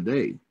rest of the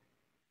day.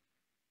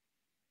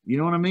 You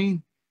know what I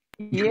mean?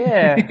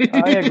 Yeah,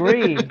 I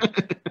agree.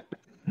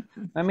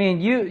 I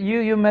mean,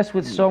 you mess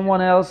with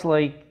someone else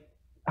like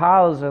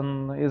house,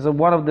 and is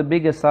one of the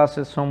biggest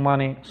assets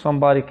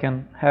somebody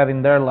can have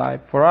in their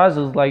life. For us,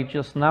 it's like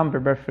just number,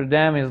 but for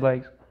them, it's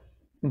like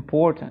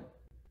important.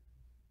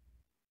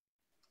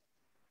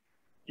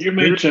 You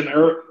mentioned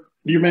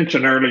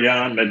early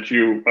on that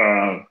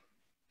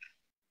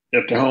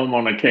if the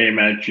homeowner came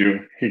at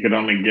you, he could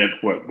only get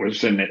what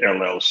was in the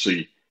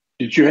LLC.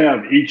 Did you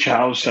have each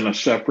house in a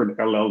separate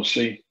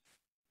LLC?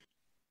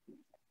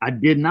 I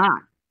did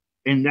not.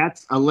 And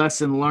that's a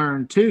lesson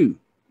learned too.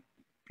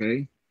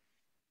 Okay.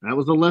 That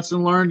was a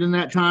lesson learned in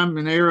that time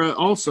and era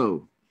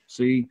also.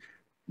 See,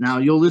 now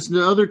you'll listen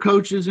to other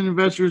coaches and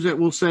investors that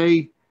will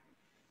say,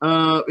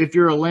 if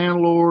you're a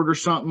landlord or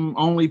something,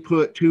 only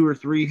put 2 or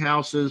 3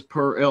 houses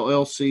per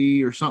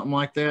LLC or something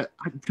like that.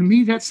 To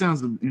me, that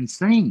sounds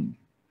insane.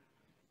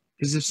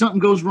 Because if something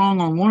goes wrong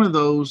on one of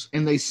those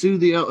and they sue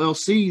the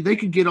LLC, they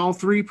could get all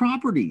 3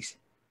 properties.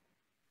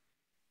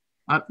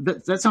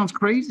 That sounds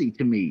crazy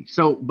to me.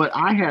 So, but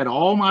I had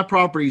all my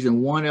properties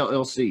in one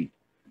LLC.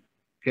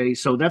 Okay,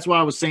 so that's why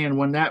I was saying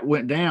when that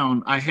went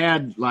down, I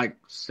had like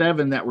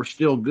 7 that were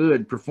still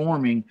good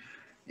performing,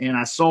 and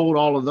I sold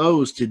all of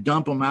those to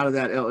dump them out of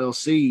that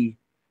LLC,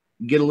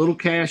 get a little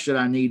cash that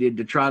I needed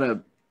to try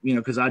to,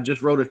 because I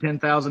just wrote a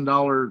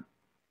 $10,000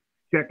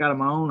 check out of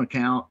my own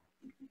account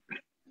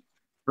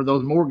for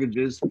those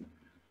mortgages.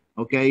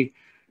 Okay,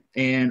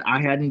 and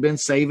I hadn't been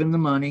saving the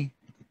money.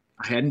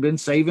 I hadn't been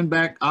saving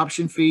back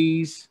option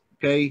fees.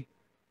 Okay,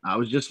 I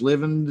was just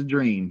living the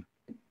dream,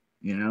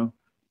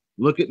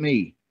 Look at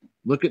me.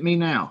 Look at me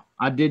now.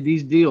 I did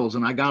these deals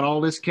and I got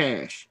all this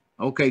cash.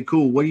 Okay,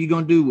 cool. What are you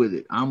going to do with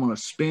it? I'm going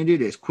to spend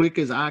it as quick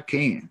as I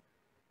can.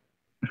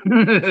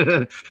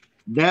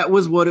 That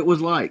was what it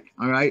was like.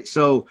 All right.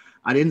 So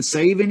I didn't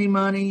save any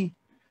money.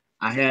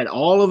 I had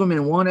all of them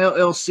in one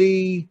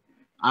LLC.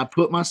 I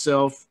put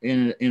myself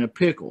in a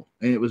pickle,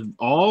 and it was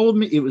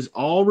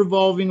all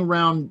revolving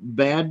around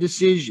bad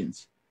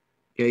decisions.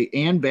 Okay.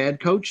 And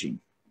bad coaching.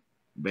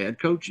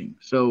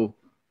 So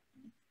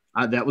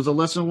that was a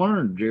lesson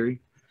learned,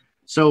 Jerry.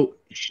 So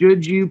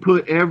should you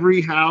put every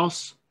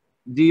house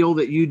deal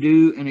that you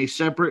do in a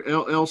separate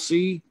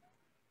LLC?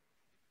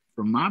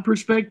 From my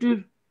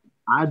perspective,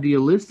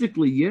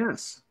 idealistically,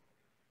 yes.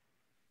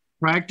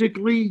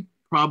 Practically,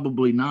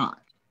 probably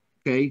not.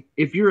 Okay.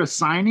 If you're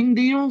assigning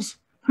deals,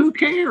 who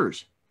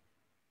cares?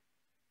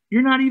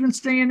 You're not even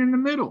staying in the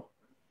middle.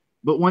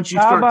 But once you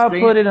start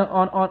put it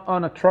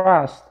on a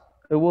trust?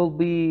 It will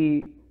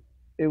be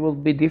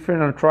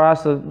different on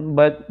trust,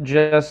 but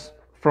just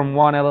from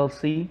one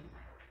LLC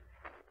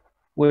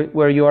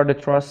where you are the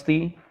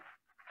trustee.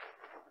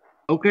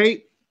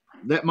 Okay,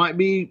 that might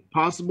be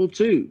possible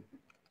too.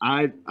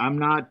 I'm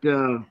not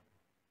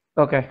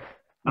okay.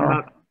 I'm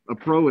not a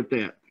pro at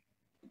that.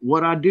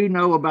 What I do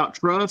know about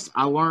trust,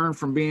 I learned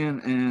from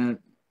being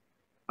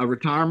a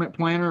retirement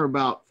planner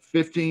about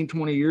 15,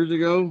 20 years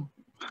ago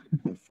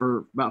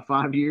for about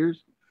 5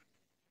 years.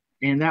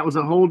 And that was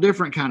a whole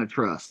different kind of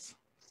trust.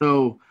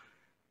 So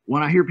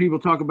when I hear people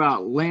talk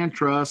about land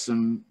trusts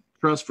and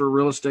trust for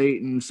real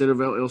estate instead of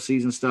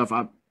LLCs and stuff,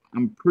 I'm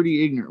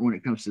pretty ignorant when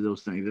it comes to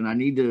those things. And I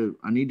need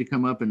to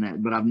come up in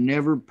that, but I've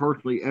never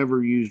personally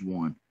ever used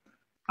one.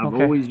 I've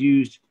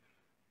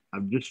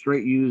just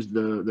straight used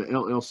the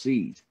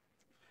LLCs.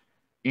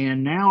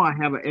 And now I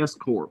have a S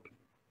Corp.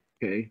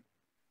 Okay.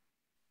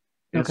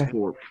 S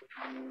Corp.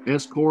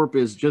 S Corp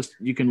is just,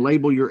 you can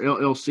label your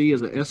LLC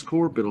as an S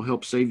Corp. It'll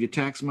help save you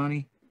tax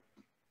money.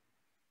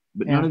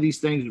 But none of these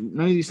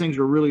things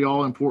are really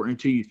all important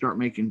until you start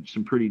making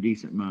some pretty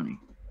decent money.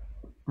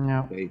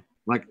 Yeah. Okay.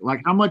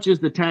 Like how much is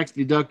the tax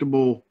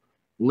deductible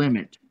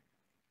limit?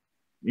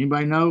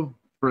 Anybody know?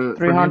 For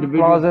 300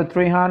 plus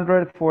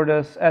 300 for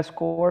the S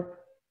Corp.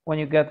 When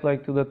you get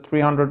like to the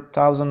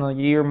 300,000 a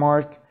year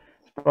mark,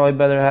 it's probably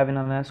better having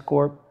an S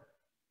Corp.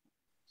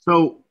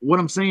 So what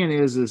I'm saying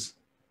is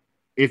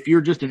if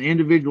you're just an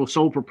individual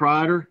sole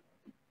proprietor,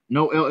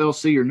 no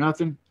LLC or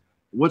nothing,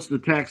 what's the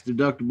tax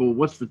deductible?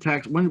 What's the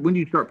tax? When do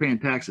you start paying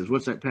taxes?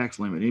 What's that tax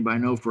limit? Anybody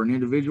know for an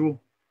individual?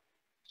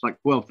 It's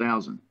like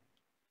 12,000.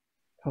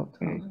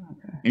 Okay.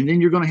 And then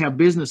you're going to have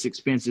business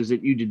expenses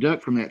that you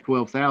deduct from that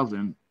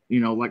 12,000.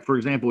 Like for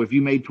example, if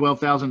you made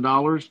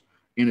 $12,000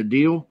 in a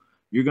deal,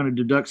 you're going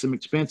to deduct some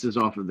expenses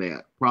off of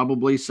that.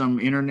 Probably some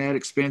internet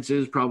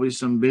expenses, probably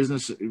some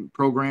business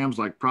programs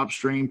like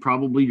PropStream,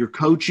 probably your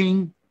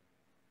coaching.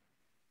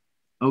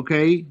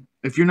 Okay.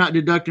 If you're not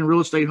deducting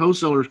Real Estate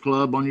Wholesalers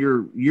Club on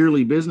your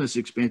yearly business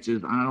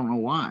expenses, I don't know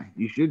why.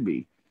 You should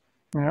be.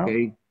 Yeah.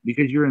 Okay.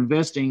 Because you're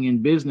investing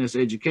in business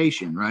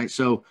education, right?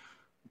 So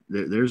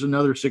there's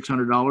another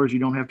 $600 you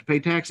don't have to pay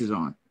taxes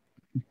on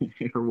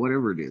or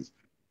whatever it is.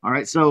 All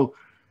right. So,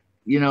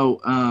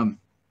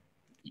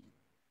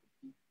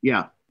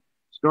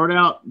 start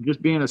out just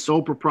being a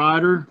sole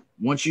proprietor.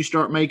 Once you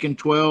start making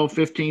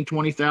 $12,000,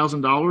 $15,000,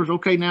 $20,000,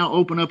 okay, now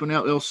open up an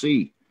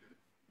LLC.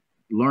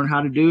 Learn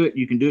how to do it.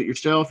 You can do it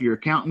yourself. Your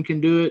accountant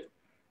can do it.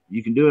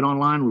 You can do it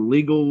online with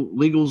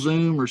Legal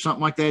Zoom or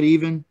something like that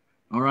even.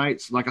 All right.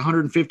 It's like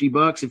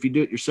 $150 if you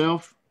do it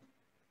yourself.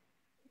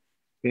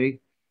 Okay.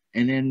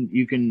 And then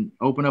you can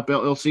open up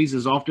LLCs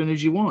as often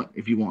as you want,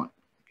 if you want.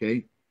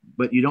 Okay.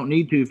 But you don't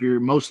need to if you're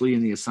mostly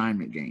in the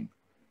assignment game.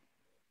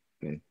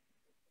 Okay.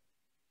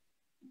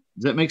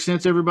 Does that make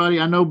sense, everybody?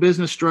 I know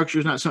business structure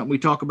is not something we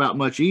talk about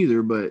much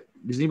either, but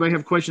does anybody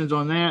have questions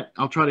on that?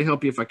 I'll try to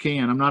help you if I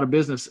can. I'm not a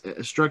business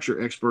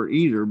structure expert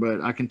either,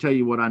 but I can tell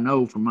you what I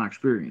know from my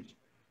experience.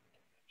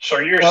 So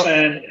you're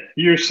saying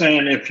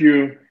if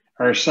you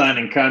are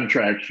signing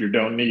contracts, you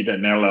don't need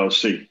an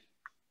LLC.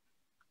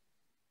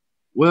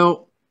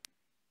 Well,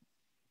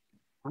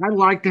 I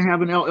like to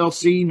have an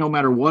LLC no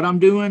matter what I'm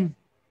doing,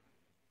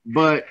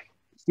 but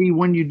see,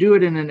 when you do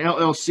it in an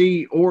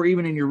LLC or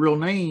even in your real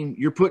name,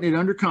 you're putting it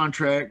under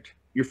contract,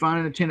 you're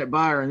finding a tenant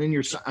buyer, and then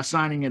you're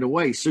assigning it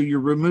away. So you're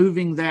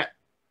removing that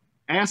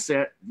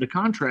asset. The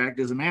contract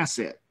is an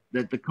asset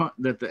that the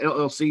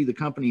LLC, the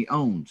company,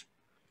 owns.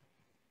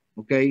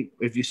 Okay,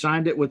 if you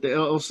signed it with the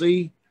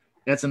LLC,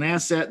 that's an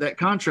asset. That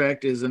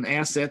contract is an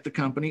asset the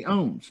company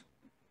owns.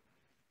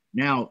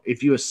 Now,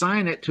 if you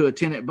assign it to a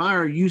tenant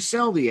buyer, you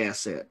sell the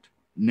asset.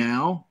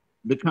 Now,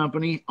 the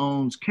company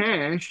owns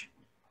cash,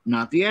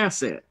 not the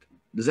asset.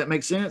 Does that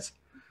make sense?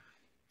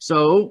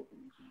 So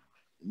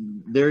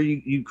there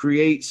you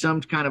create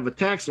some kind of a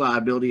tax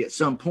liability at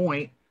some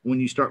point when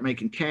you start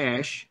making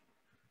cash.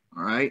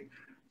 All right.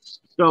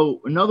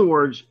 So in other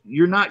words,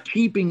 you're not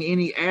keeping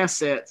any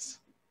assets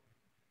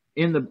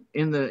in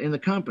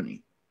the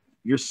company.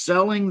 You're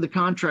selling the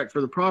contract for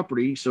the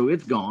property, so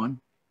it's gone.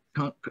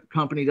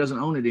 Company doesn't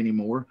own it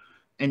anymore,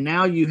 and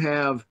now you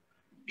have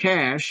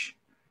cash.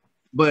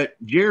 But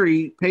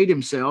Jerry paid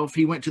himself.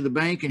 He went to the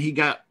bank and he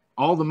got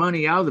all the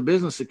money out of the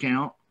business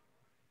account.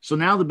 So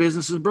now the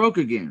business is broke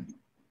again.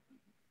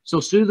 So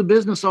sue the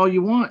business all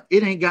you want.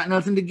 It ain't got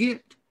nothing to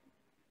get.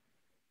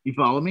 You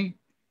follow me?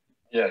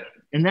 Yeah.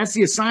 And that's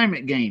the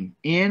assignment game.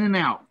 In and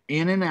out,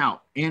 in and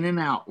out, in and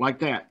out, like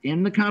that.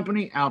 In the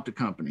company, out the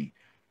company.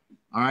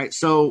 All right.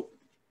 So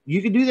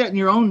you could do that in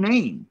your own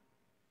name.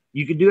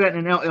 You could do that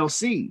in an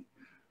LLC.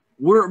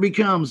 Where it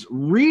becomes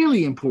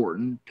really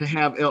important to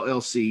have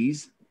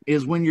LLCs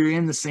is when you're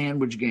in the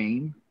sandwich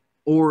game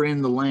or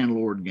in the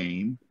landlord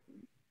game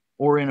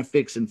or in a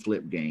fix and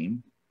flip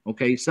game.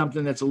 Okay.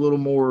 Something that's a little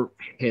more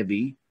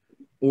heavy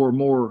or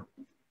more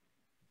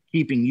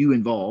keeping you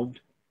involved.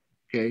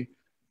 Okay.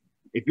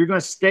 If you're going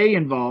to stay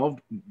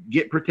involved,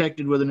 get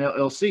protected with an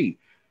LLC.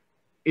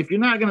 If you're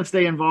not going to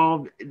stay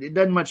involved, it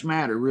doesn't much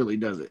matter, really,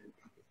 does it?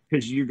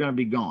 Because you're going to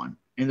be gone.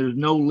 And there's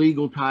no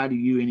legal tie to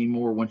you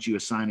anymore once you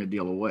assign a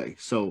deal away.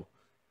 So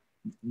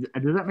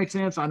does that make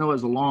sense? I know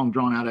it's a long,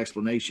 drawn-out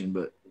explanation,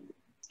 but...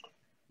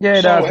 Yeah,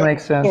 it does make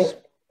sense.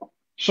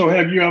 So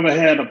have you ever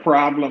had a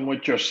problem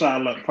with your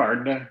silent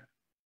partner,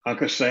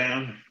 Uncle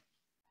Sam?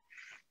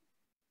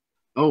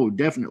 Oh,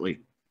 definitely.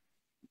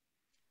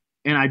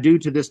 And I do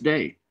to this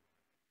day.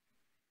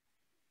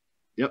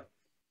 Yep.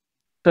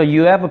 So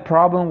you have a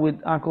problem with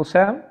Uncle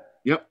Sam?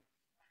 Yep.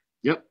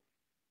 Yep.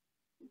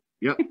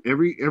 Yep.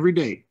 Every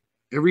day.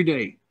 Every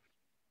day.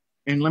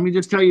 And let me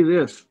just tell you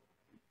this.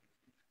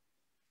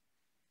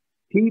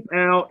 Keep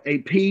out a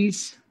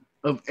piece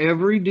of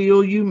every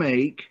deal you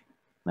make.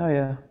 Oh,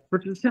 yeah. For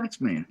the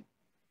tax man.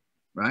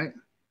 Right?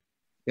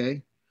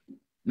 Okay.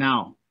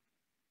 Now,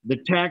 the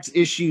tax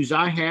issues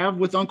I have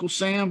with Uncle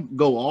Sam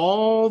go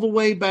all the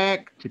way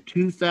back to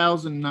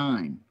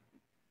 2009.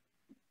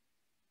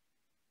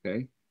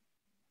 Okay.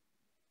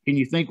 Can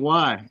you think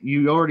why?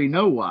 You already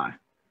know why.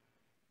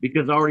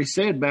 Because I already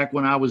said back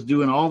when I was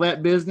doing all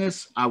that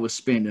business, I was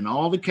spending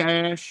all the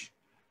cash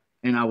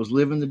and I was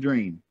living the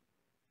dream.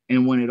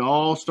 And when it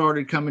all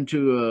started coming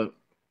to a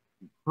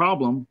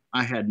problem,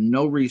 I had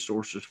no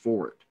resources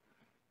for it.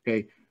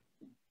 Okay.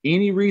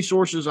 Any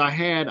resources I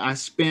had, I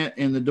spent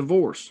in the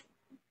divorce.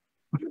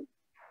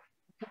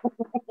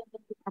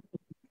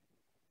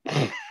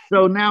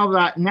 So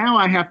now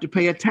I have to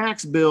pay a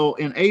tax bill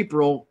in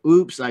April.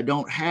 Oops, I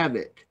don't have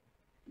it.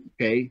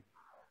 Okay.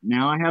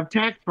 Now I have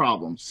tax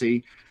problems.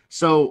 See,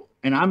 so,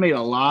 and I made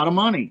a lot of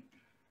money.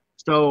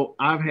 So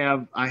I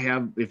have,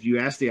 if you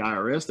ask the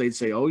IRS, they'd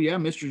say, oh yeah,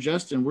 Mr.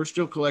 Justin, we're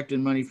still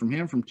collecting money from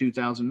him from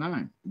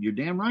 2009. You're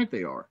damn right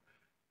they are.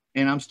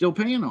 And I'm still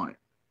paying on it.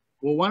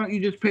 Well, why don't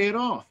you just pay it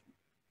off?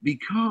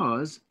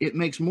 Because it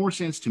makes more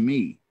sense to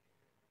me.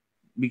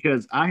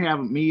 Because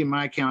me and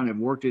my accountant have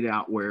worked it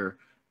out where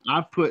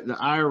I've put the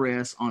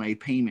IRS on a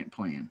payment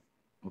plan.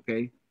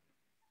 Okay.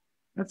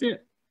 That's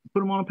it.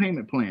 Put them on a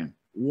payment plan.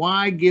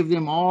 Why give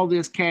them all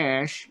this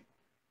cash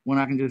when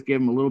I can just give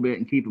them a little bit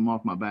and keep them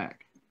off my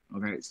back?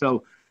 Okay.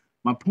 So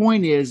my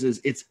point is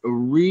it's a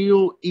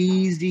real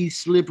easy,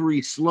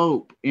 slippery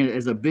slope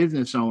as a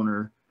business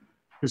owner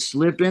to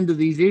slip into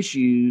these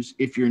issues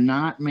if you're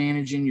not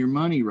managing your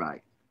money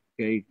right.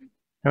 Okay.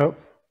 Yep.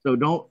 So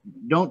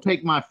don't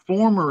take my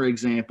former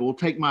example,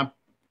 take my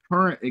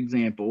current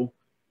example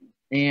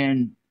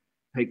and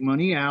take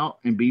money out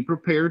and be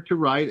prepared to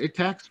write a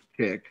tax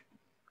check.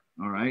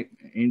 All right.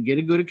 And get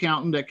a good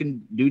accountant that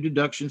can do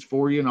deductions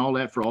for you and all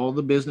that for all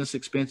the business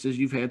expenses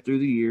you've had through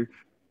the year.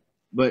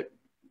 But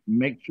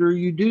make sure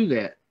you do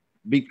that,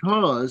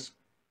 because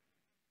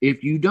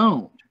if you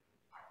don't,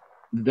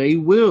 they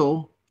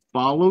will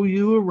follow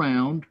you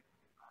around,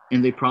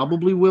 and they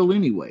probably will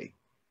anyway.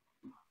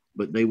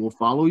 But they will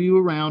follow you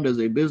around as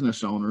a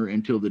business owner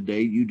until the day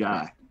you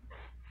die.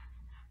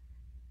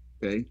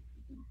 Okay.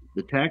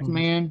 The tax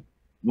man,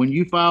 when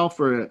you file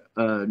for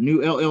a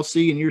new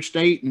LLC in your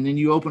state and then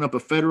you open up a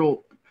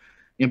federal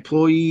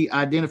employee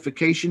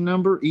identification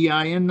number,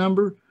 EIN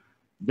number,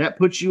 that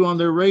puts you on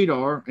their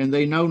radar and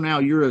they know now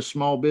you're a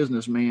small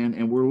businessman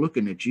and we're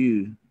looking at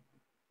you.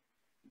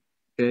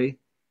 Okay.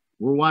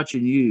 We're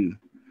watching you.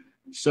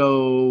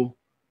 So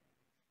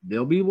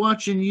they'll be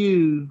watching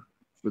you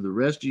for the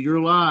rest of your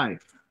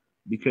life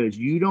because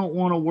you don't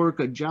want to work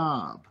a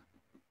job.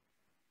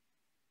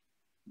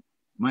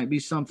 Might be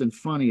something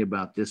funny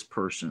about this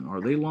person.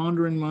 Are they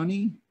laundering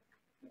money?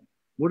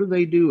 What are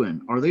they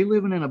doing? Are they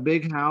living in a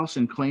big house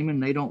and claiming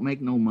they don't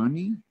make no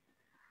money?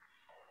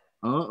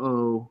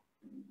 Uh-oh.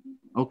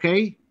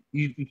 Okay,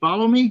 you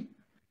follow me?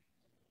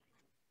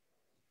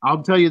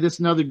 I'll tell you this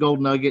another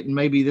gold nugget, and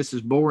maybe this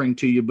is boring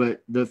to you,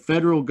 but the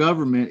federal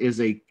government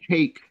is a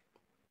cake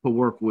to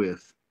work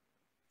with.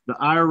 The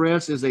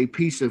IRS is a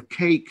piece of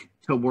cake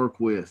to work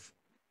with.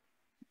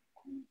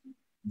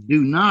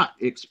 Do not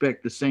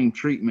expect the same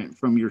treatment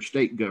from your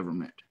state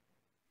government.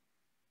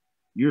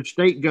 Your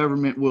state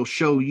government will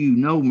show you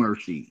no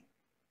mercy.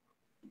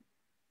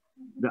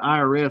 The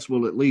IRS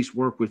will at least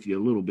work with you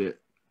a little bit.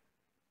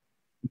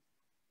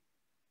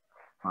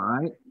 All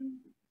right.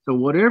 So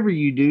whatever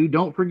you do,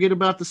 don't forget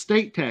about the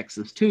state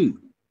taxes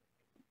too.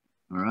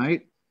 All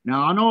right.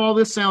 Now, I know all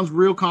this sounds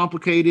real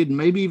complicated and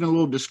maybe even a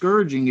little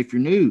discouraging if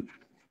you're new,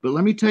 but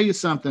let me tell you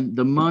something.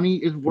 The money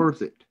is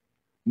worth it.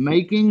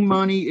 Making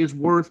money is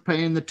worth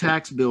paying the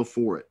tax bill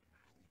for it.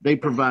 They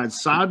provide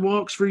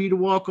sidewalks for you to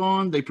walk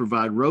on. They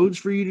provide roads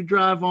for you to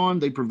drive on.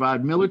 They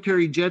provide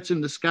military jets in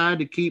the sky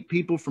to keep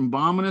people from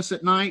bombing us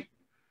at night.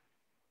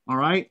 All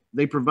right.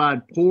 They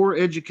provide poor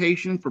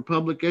education for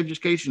public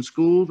education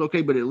schools.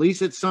 Okay, but at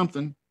least it's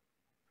something.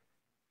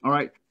 All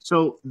right.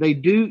 So they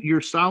do,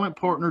 your silent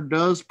partner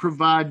does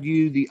provide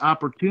you the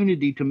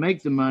opportunity to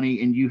make the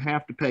money and you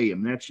have to pay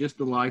him. That's just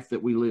the life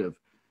that we live.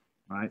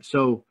 All right.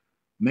 So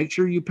make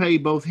sure you pay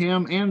both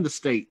him and the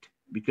state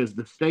because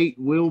the state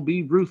will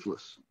be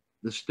ruthless.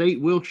 The state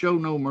will show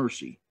no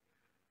mercy.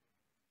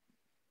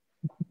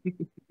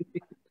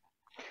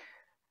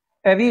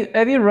 Have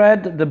you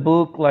read the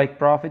book like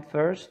Profit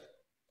First?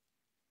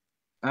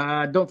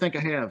 I don't think I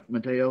have,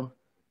 Mateo.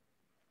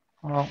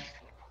 Well,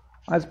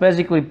 that's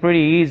basically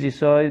pretty easy.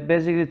 So it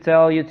basically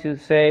tells you to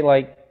say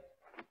like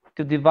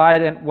to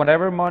divide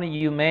whatever money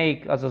you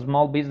make as a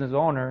small business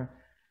owner,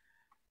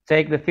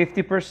 take the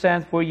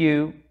 50% for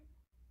you,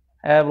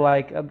 have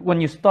like when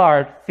you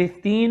start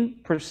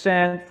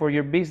 15% for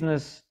your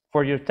business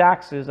for your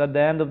taxes at the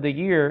end of the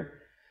year,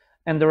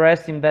 and the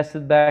rest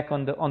invested back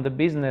on the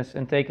business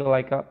and take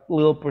like a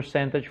little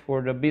percentage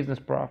for the business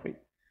profit.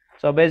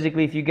 So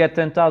basically, if you get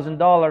 $10,000,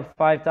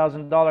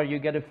 $5,000, you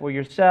get it for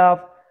yourself.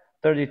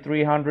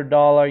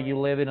 $3,300, you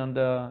leave it on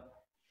the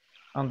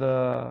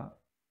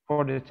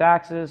for the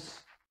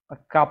taxes. A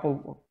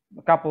couple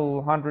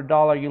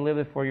 $100, you leave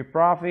it for your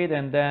profit,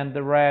 and then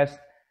the rest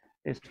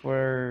is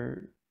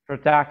for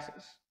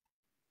taxes.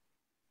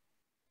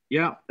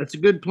 Yeah, that's a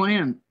good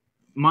plan.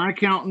 My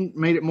accountant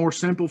made it more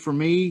simple for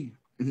me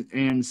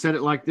and said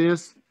it like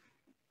this.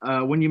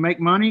 When you make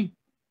money,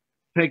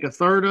 take a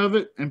third of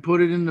it and put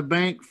it in the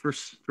bank for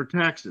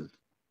taxes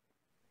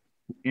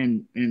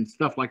and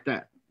stuff like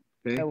that.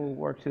 Okay. That will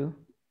work too.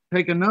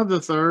 Take another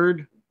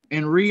third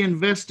and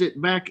reinvest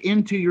it back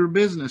into your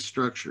business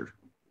structure.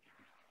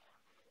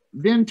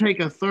 Then take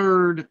a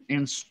third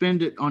and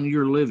spend it on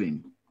your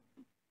living.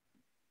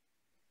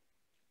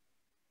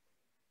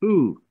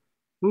 Ooh.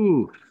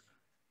 You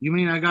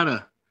mean I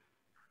gotta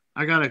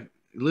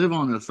live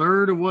on a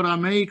third of what I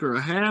make or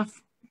a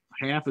half?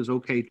 Half is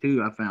okay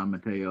too, I found,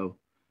 Mateo,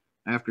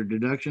 after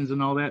deductions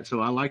and all that. So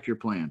I like your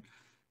plan.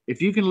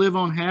 If you can live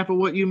on half of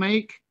what you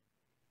make,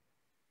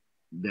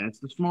 that's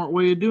the smart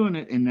way of doing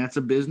it. And that's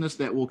a business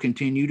that will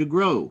continue to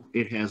grow.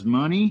 It has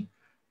money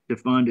to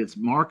fund its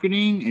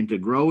marketing and to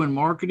grow in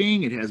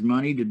marketing. It has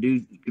money to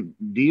do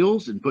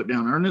deals and put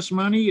down earnest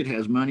money. It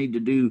has money to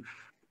do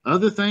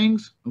other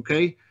things.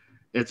 Okay.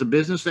 It's a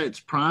business that's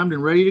primed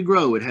and ready to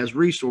grow. It has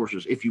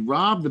resources. If you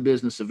rob the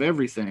business of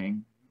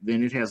everything,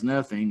 then it has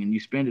nothing, and you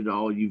spend it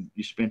all. You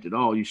spent it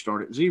all. You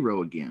start at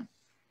zero again.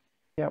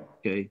 Yep.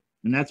 Okay.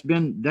 And that's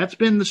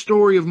been the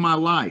story of my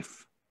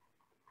life.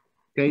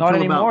 Okay. Not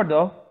anymore,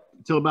 though.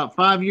 Until about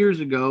 5 years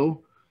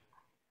ago,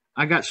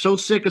 I got so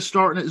sick of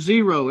starting at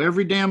zero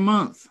every damn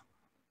month.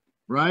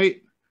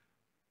 Right.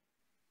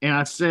 And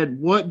I said,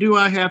 what do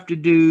I have to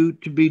do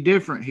to be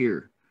different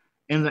here?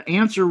 And the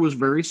answer was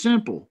very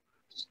simple.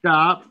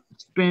 Stop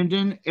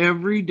spending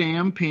every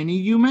damn penny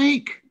you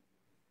make.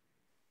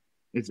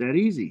 It's that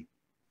easy.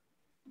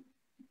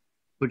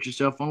 Put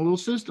yourself on a little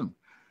system.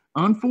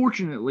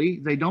 Unfortunately,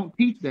 they don't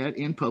teach that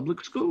in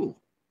public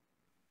school.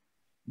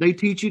 They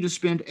teach you to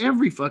spend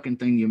every fucking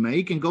thing you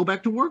make and go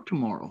back to work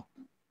tomorrow.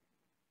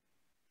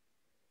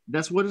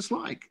 That's what it's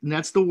like. And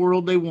that's the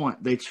world they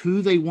want. That's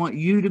who they want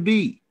you to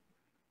be.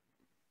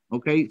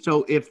 Okay,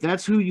 so if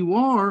that's who you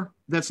are,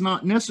 that's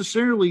not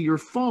necessarily your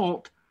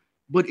fault.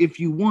 But if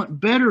you want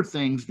better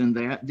things than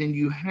that, then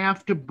you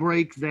have to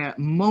break that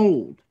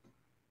mold.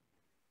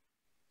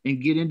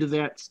 and get into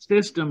that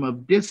system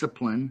of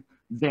discipline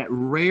that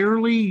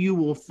rarely you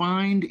will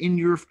find in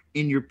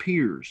your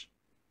peers.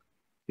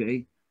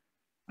 Okay.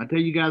 I tell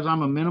you guys,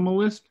 I'm a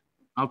minimalist.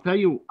 I've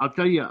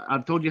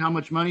told you how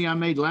much money I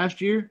made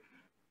last year.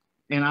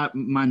 And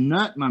my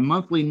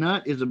monthly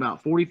nut is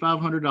about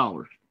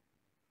 $4,500.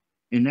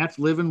 And that's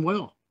living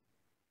well.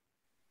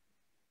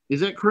 Is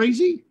that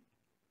crazy?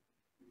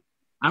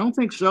 I don't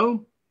think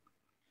so.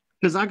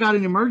 Because I got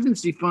an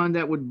emergency fund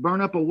that would burn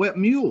up a wet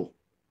mule.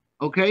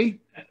 Okay.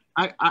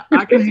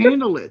 I can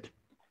handle it.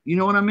 You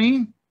know what I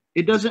mean?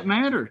 It doesn't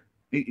matter.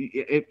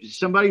 If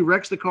somebody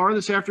wrecks the car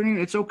this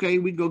afternoon, it's okay.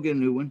 We go get a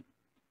new one.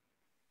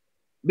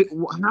 But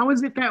how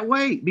is it that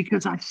way?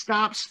 Because I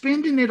stopped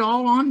spending it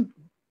all on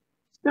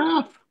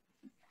stuff.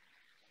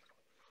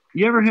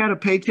 You ever had a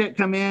paycheck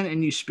come in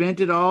and you spent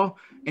it all,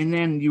 and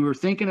then you were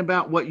thinking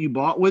about what you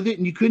bought with it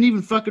and you couldn't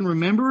even fucking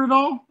remember it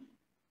all?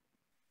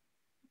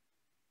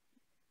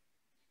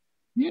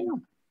 Yeah.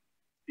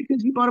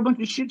 Because you bought a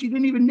bunch of shit you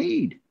didn't even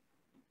need.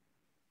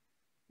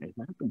 It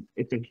happens.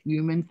 It's a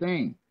human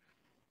thing.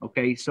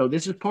 Okay, so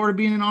this is part of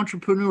being an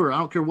entrepreneur. I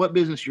don't care what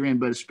business you're in,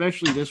 but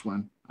especially this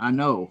one, I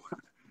know,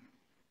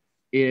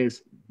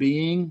 is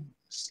being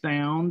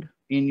sound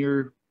in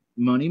your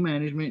money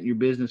management, your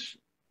business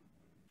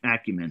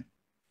acumen.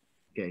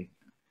 Okay.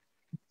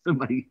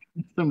 Somebody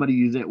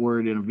used that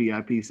word in a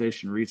VIP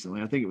session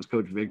recently. I think it was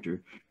Coach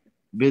Victor.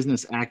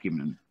 Business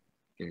acumen.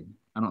 Okay.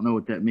 I don't know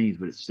what that means,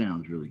 but it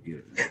sounds really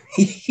good.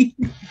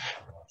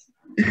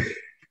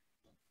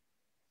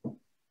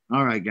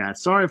 All right,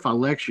 guys. Sorry if I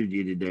lectured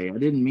you today. I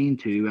didn't mean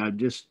to.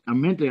 I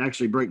meant to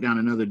actually break down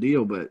another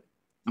deal, but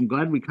I'm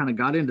glad we kind of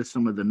got into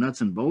some of the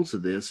nuts and bolts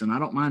of this. And I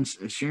don't mind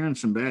sharing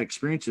some bad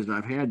experiences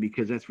I've had,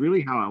 because that's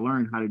really how I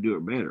learned how to do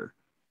it better.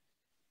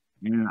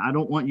 And I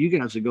don't want you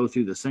guys to go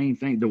through the same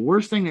thing. The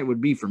worst thing that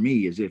would be for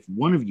me is if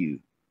one of you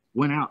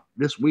went out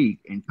this week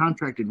and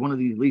contracted one of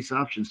these lease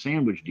option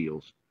sandwich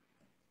deals,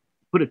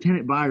 put a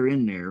tenant buyer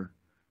in there,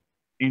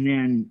 and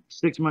then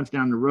 6 months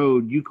down the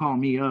road, you call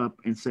me up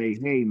and say,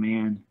 hey,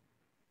 man,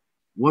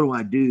 what do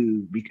I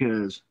do?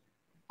 Because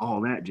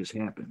all that just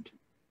happened.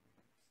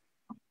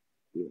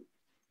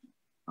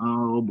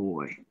 Oh,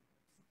 boy.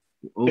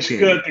 Okay. It's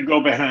good to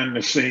go behind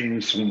the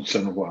scenes once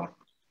in a while.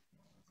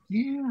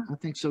 Yeah, I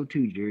think so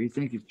too, Jerry.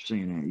 Thank you for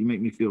saying that. You make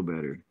me feel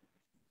better.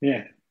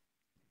 Yeah.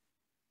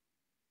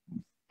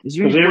 Because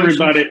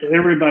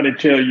everybody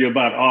tell you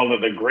about all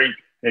of the great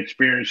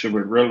experiences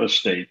with real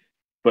estate,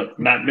 but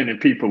not many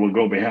people will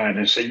go behind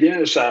and say,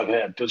 yes, I've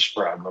had this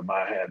problem.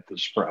 I had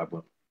this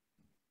problem.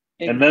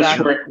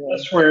 Exactly. And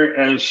that's where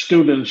as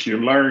students you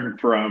learn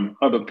from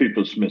other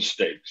people's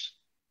mistakes.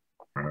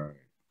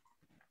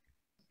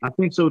 I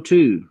think so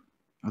too.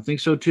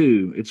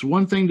 It's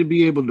one thing to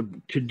be able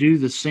to do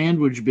the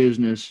sandwich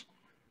business,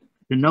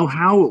 to know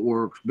how it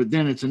works, but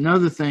then it's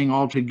another thing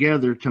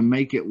altogether to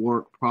make it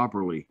work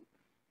properly.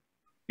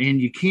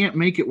 And you can't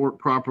make it work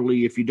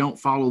properly if you don't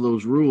follow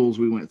those rules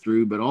we went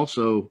through, but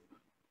also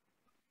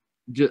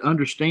to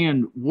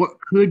understand what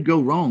could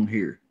go wrong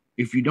here.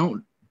 If you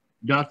don't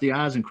dot the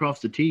I's and cross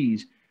the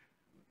T's,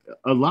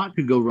 a lot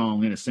could go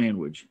wrong in a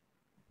sandwich.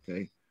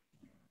 Okay.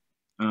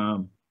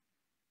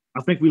 I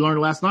think we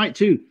learned last night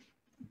too.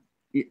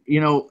 You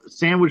know,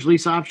 sandwich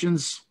lease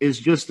options is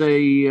just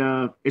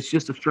it's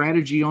just a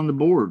strategy on the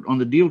board, on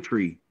the deal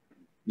tree,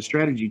 the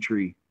strategy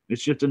tree.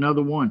 It's just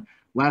another one.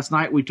 Last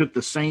night we took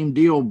the same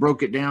deal,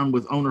 broke it down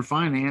with owner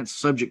finance,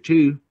 subject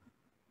to,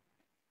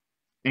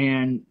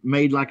 and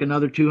made like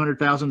another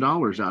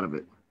 $200,000 out of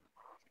it.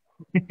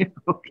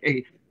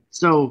 Okay.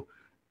 So,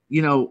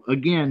 you know,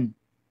 again,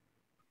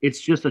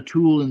 it's just a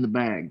tool in the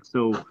bag.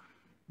 So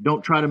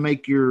don't try to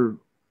make your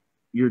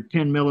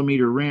 10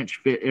 millimeter wrench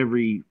fit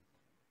every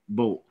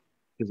bolt,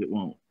 because it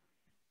won't.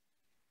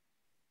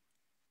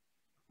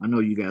 I know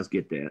you guys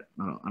get that.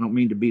 I don't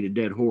mean to beat a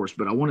dead horse,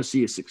 but I want to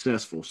see it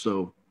successful.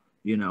 So,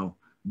 you know,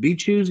 be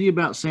choosy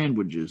about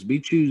sandwiches. Be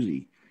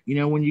choosy. You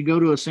know, when you go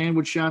to a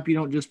sandwich shop, you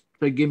don't just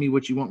say, give me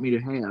what you want me to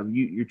have.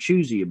 You're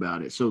choosy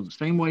about it. So the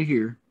same way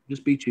here,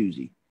 just be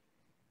choosy.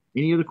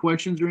 Any other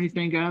questions or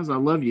anything, guys? I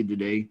love you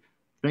today.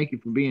 Thank you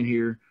for being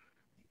here.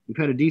 We've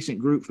had a decent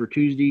group for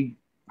Tuesday.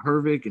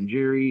 Hervik and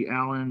Jerry,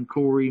 Alan,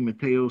 Corey,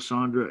 Mateo,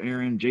 Sandra,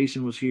 Aaron,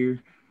 Jason was here.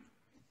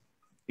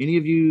 Any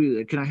of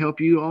you, can I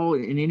help you all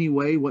in any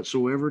way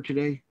whatsoever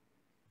today?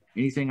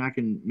 Anything I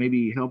can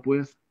maybe help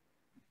with?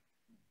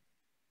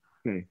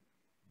 Okay.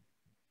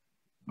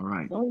 All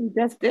right. Oh,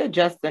 that's good,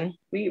 Justin.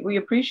 We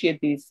appreciate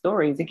these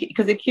stories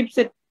because it keeps,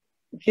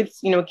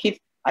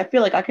 I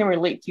feel like I can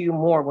relate to you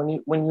more when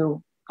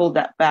you pull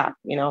that back,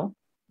 you know?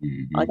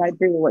 Mm-hmm. Like I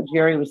agree with what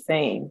Jerry was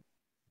saying.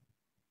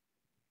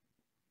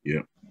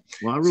 Yeah.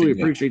 Well, I really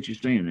appreciate you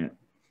saying that.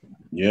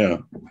 Yeah,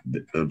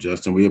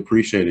 Justin, we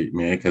appreciate it,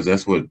 man, because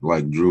that's what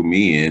like drew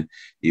me in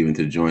even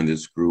to join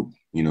this group,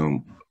 you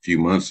know, a few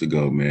months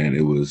ago, man.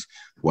 It was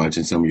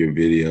watching some of your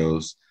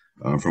videos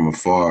from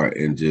afar,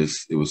 and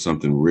just it was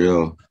something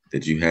real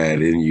that you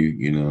had in you,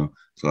 you know.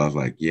 So I was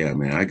like, yeah,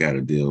 man, I got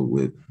to deal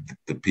with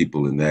the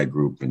people in that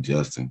group and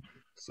Justin.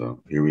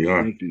 So here we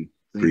are. Thank you.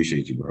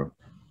 Appreciate you, bro.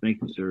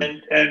 Thank you, sir.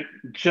 And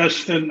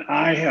Justin,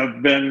 I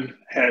have been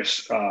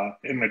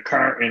in the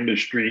car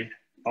industry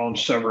on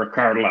several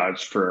car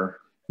lots for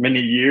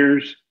many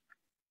years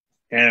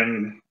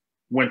and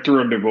went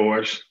through a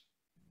divorce.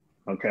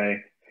 Okay.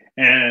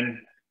 And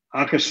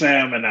Uncle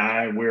Sam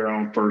and we're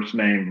on first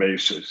name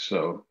basis.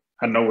 So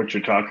I know what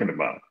you're talking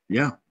about.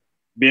 Yeah.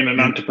 Being an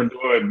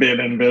entrepreneur, being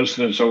in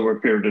business over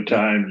a period of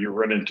time, you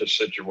run into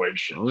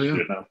situations,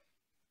 you know?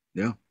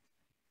 Yeah.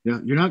 Yeah.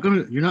 You're not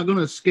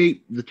gonna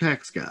escape the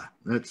tax guy.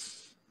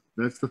 That's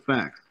the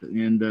fact.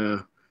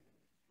 And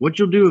what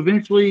you'll do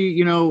eventually,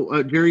 you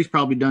know, Jerry's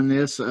probably done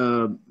this.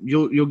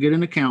 You'll get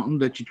an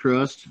accountant that you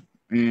trust,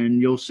 and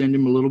you'll send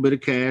him a little bit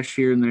of cash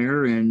here and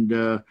there.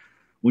 And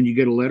when you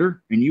get a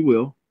letter, and you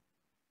will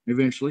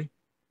eventually,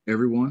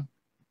 everyone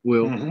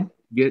will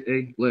get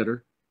a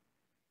letter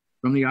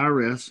from the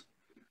IRS,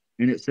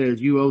 and it says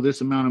you owe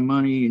this amount of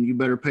money, and you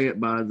better pay it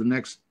by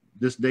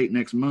this date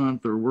next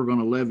month, or we're going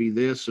to levy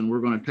this, and we're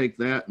going to take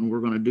that, and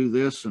we're going to do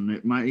this. And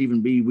it might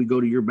even be we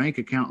go to your bank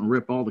account and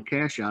rip all the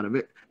cash out of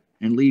it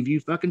and leave you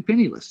fucking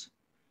penniless.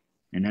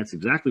 And that's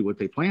exactly what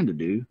they plan to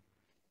do.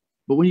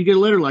 But when you get a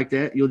letter like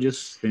that, you'll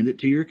just send it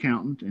to your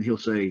accountant, and he'll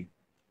say,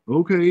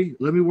 okay,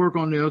 let me work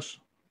on this.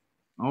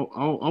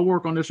 I'll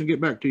work on this and get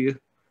back to you.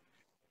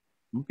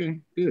 Okay,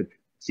 good.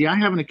 See, I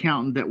have an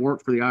accountant that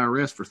worked for the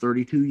IRS for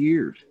 32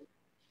 years.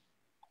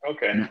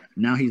 Okay.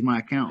 Now he's my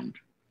accountant.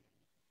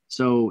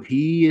 So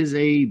he is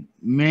he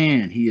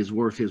is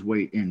worth his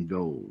weight in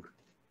gold.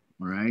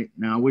 All right.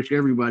 Now I wish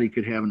everybody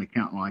could have an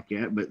accountant like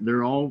that, but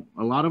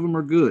a lot of them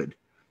are good.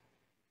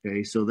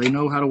 Okay. So they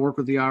know how to work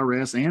with the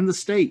IRS and the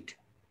state,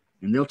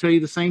 and they'll tell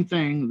you the same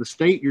thing. The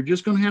state, you're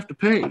just going to have to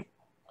pay.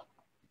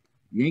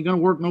 You ain't going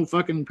to work no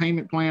fucking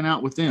payment plan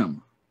out with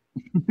them.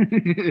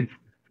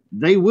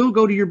 They will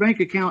go to your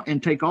bank account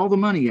and take all the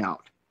money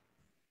out.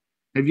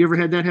 Have you ever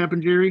had that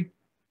happen, Jerry?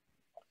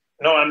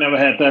 No, I never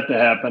had that to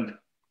happen.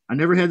 I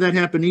never had that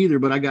happen either,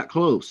 but I got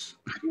close.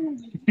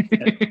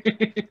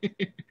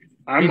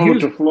 I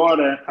moved to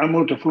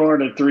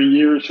Florida 3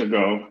 years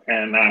ago,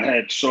 and I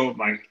had sold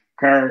my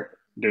car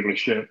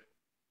dealership.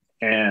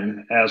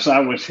 And as I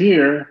was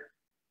here,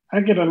 I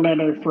get a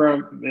letter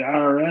from the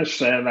IRS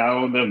saying I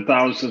owe them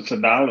thousands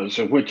of dollars,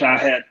 of which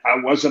I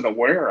wasn't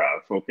aware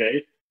of.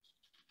 Okay.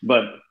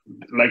 But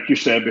like you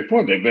said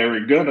before, they're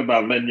very good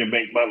about letting you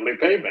make monthly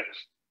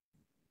payments.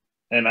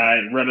 And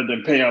rather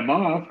than pay them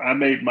off, I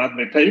made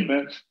monthly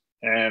payments,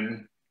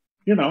 and,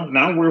 you know,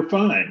 now we're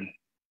fine.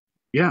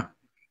 Yeah.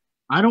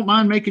 I don't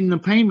mind making the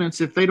payments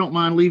if they don't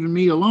mind leaving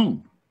me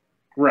alone.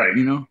 Right.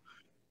 You know,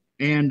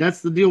 and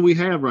that's the deal we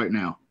have right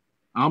now.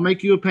 I'll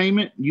make you a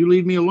payment, you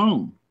leave me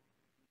alone,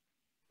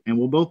 and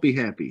we'll both be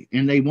happy.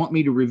 And they want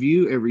me to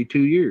review every 2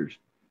 years.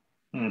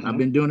 I've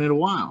been doing it a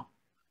while.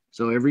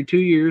 So every 2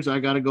 years, I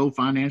got to go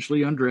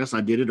financially undress.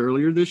 I did it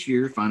earlier this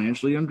year,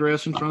 financially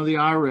undress in front of the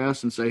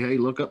IRS and say, hey,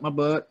 look up my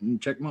butt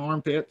and check my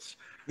armpits.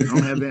 I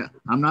don't have that.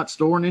 I'm not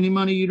storing any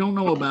money you don't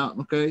know about.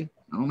 Okay.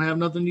 I don't have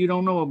nothing you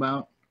don't know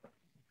about.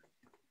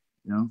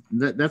 You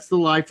know, that's the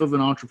life of an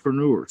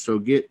entrepreneur. So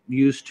get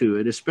used to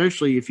it,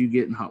 especially if you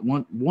get in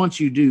once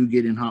you do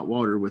get in hot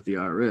water with the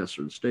IRS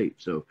or the state.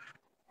 So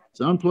it's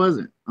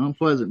unpleasant,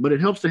 but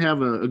it helps to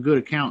have a good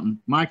accountant.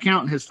 My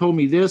accountant has told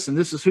me this, and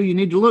this is who you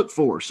need to look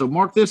for. So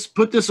mark this,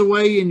 put this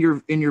away in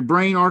your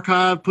brain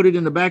archive, put it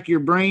in the back of your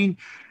brain.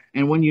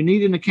 And when you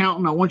need an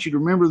accountant, I want you to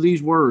remember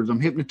these words.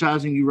 I'm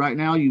hypnotizing you right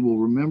now. You will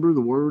remember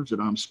the words that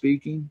I'm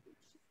speaking.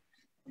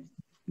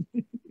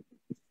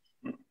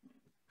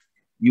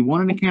 You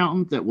want an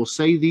accountant that will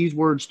say these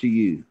words to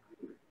you.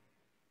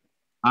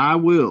 I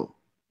will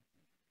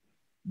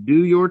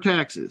do your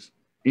taxes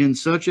in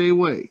such a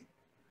way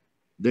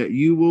that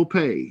you will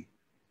pay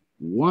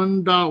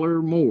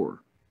 $1 more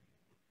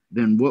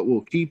than what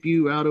will keep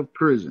you out of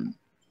prison.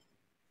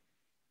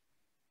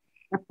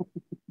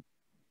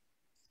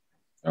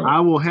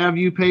 I will have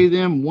you pay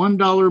them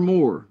 $1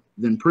 more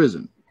than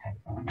prison.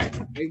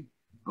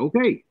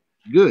 Okay,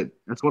 good.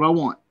 That's what I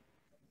want.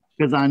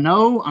 Because I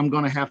know I'm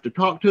going to have to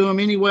talk to them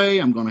anyway.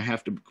 I'm going to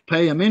have to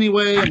pay them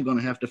anyway. I'm going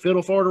to have to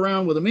fiddle fart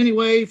around with them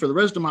anyway for the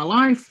rest of my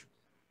life.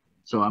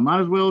 So I might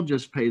as well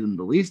just pay them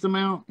the least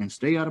amount and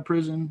stay out of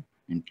prison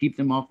and keep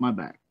them off my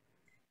back.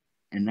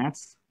 And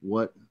that's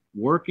what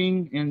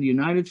working in the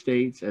United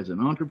States as an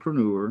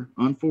entrepreneur,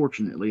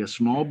 unfortunately, a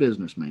small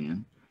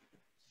businessman,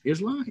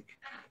 is like.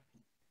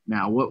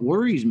 Now, what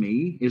worries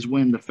me is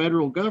when the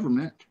federal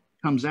government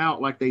comes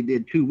out like they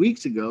did 2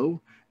 weeks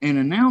ago and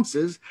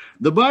announces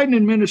the Biden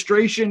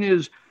administration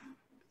is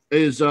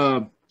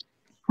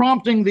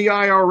prompting the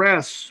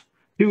IRS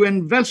to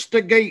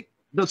investigate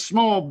the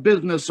small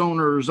business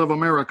owners of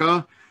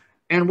America,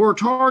 and we're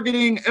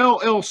targeting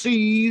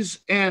LLCs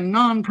and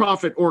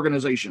nonprofit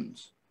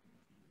organizations.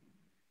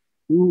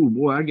 Ooh,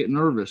 boy, I get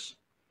nervous.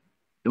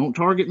 Don't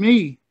target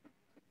me.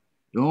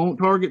 Don't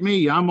target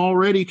me. I'm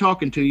already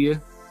talking to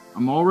you.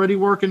 I'm already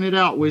working it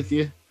out with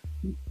you.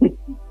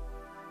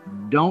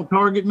 Don't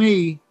target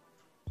me.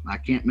 I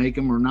can't make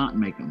them or not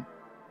make them.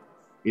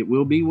 It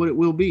will be what it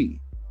will be.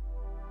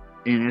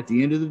 And at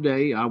the end of the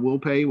day, I will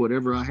pay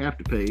whatever I have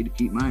to pay to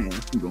keep my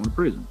ass from going to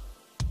prison.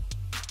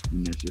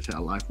 And that's just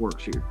how life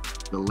works here.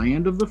 The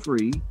land of the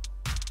free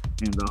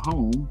and the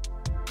home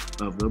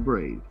of the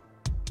brave.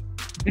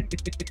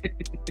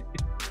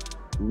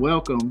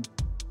 Welcome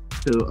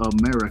to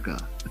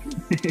America.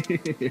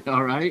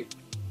 All right?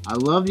 I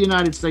love the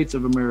United States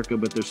of America,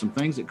 but there's some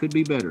things that could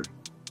be better.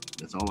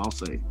 That's all I'll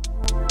say.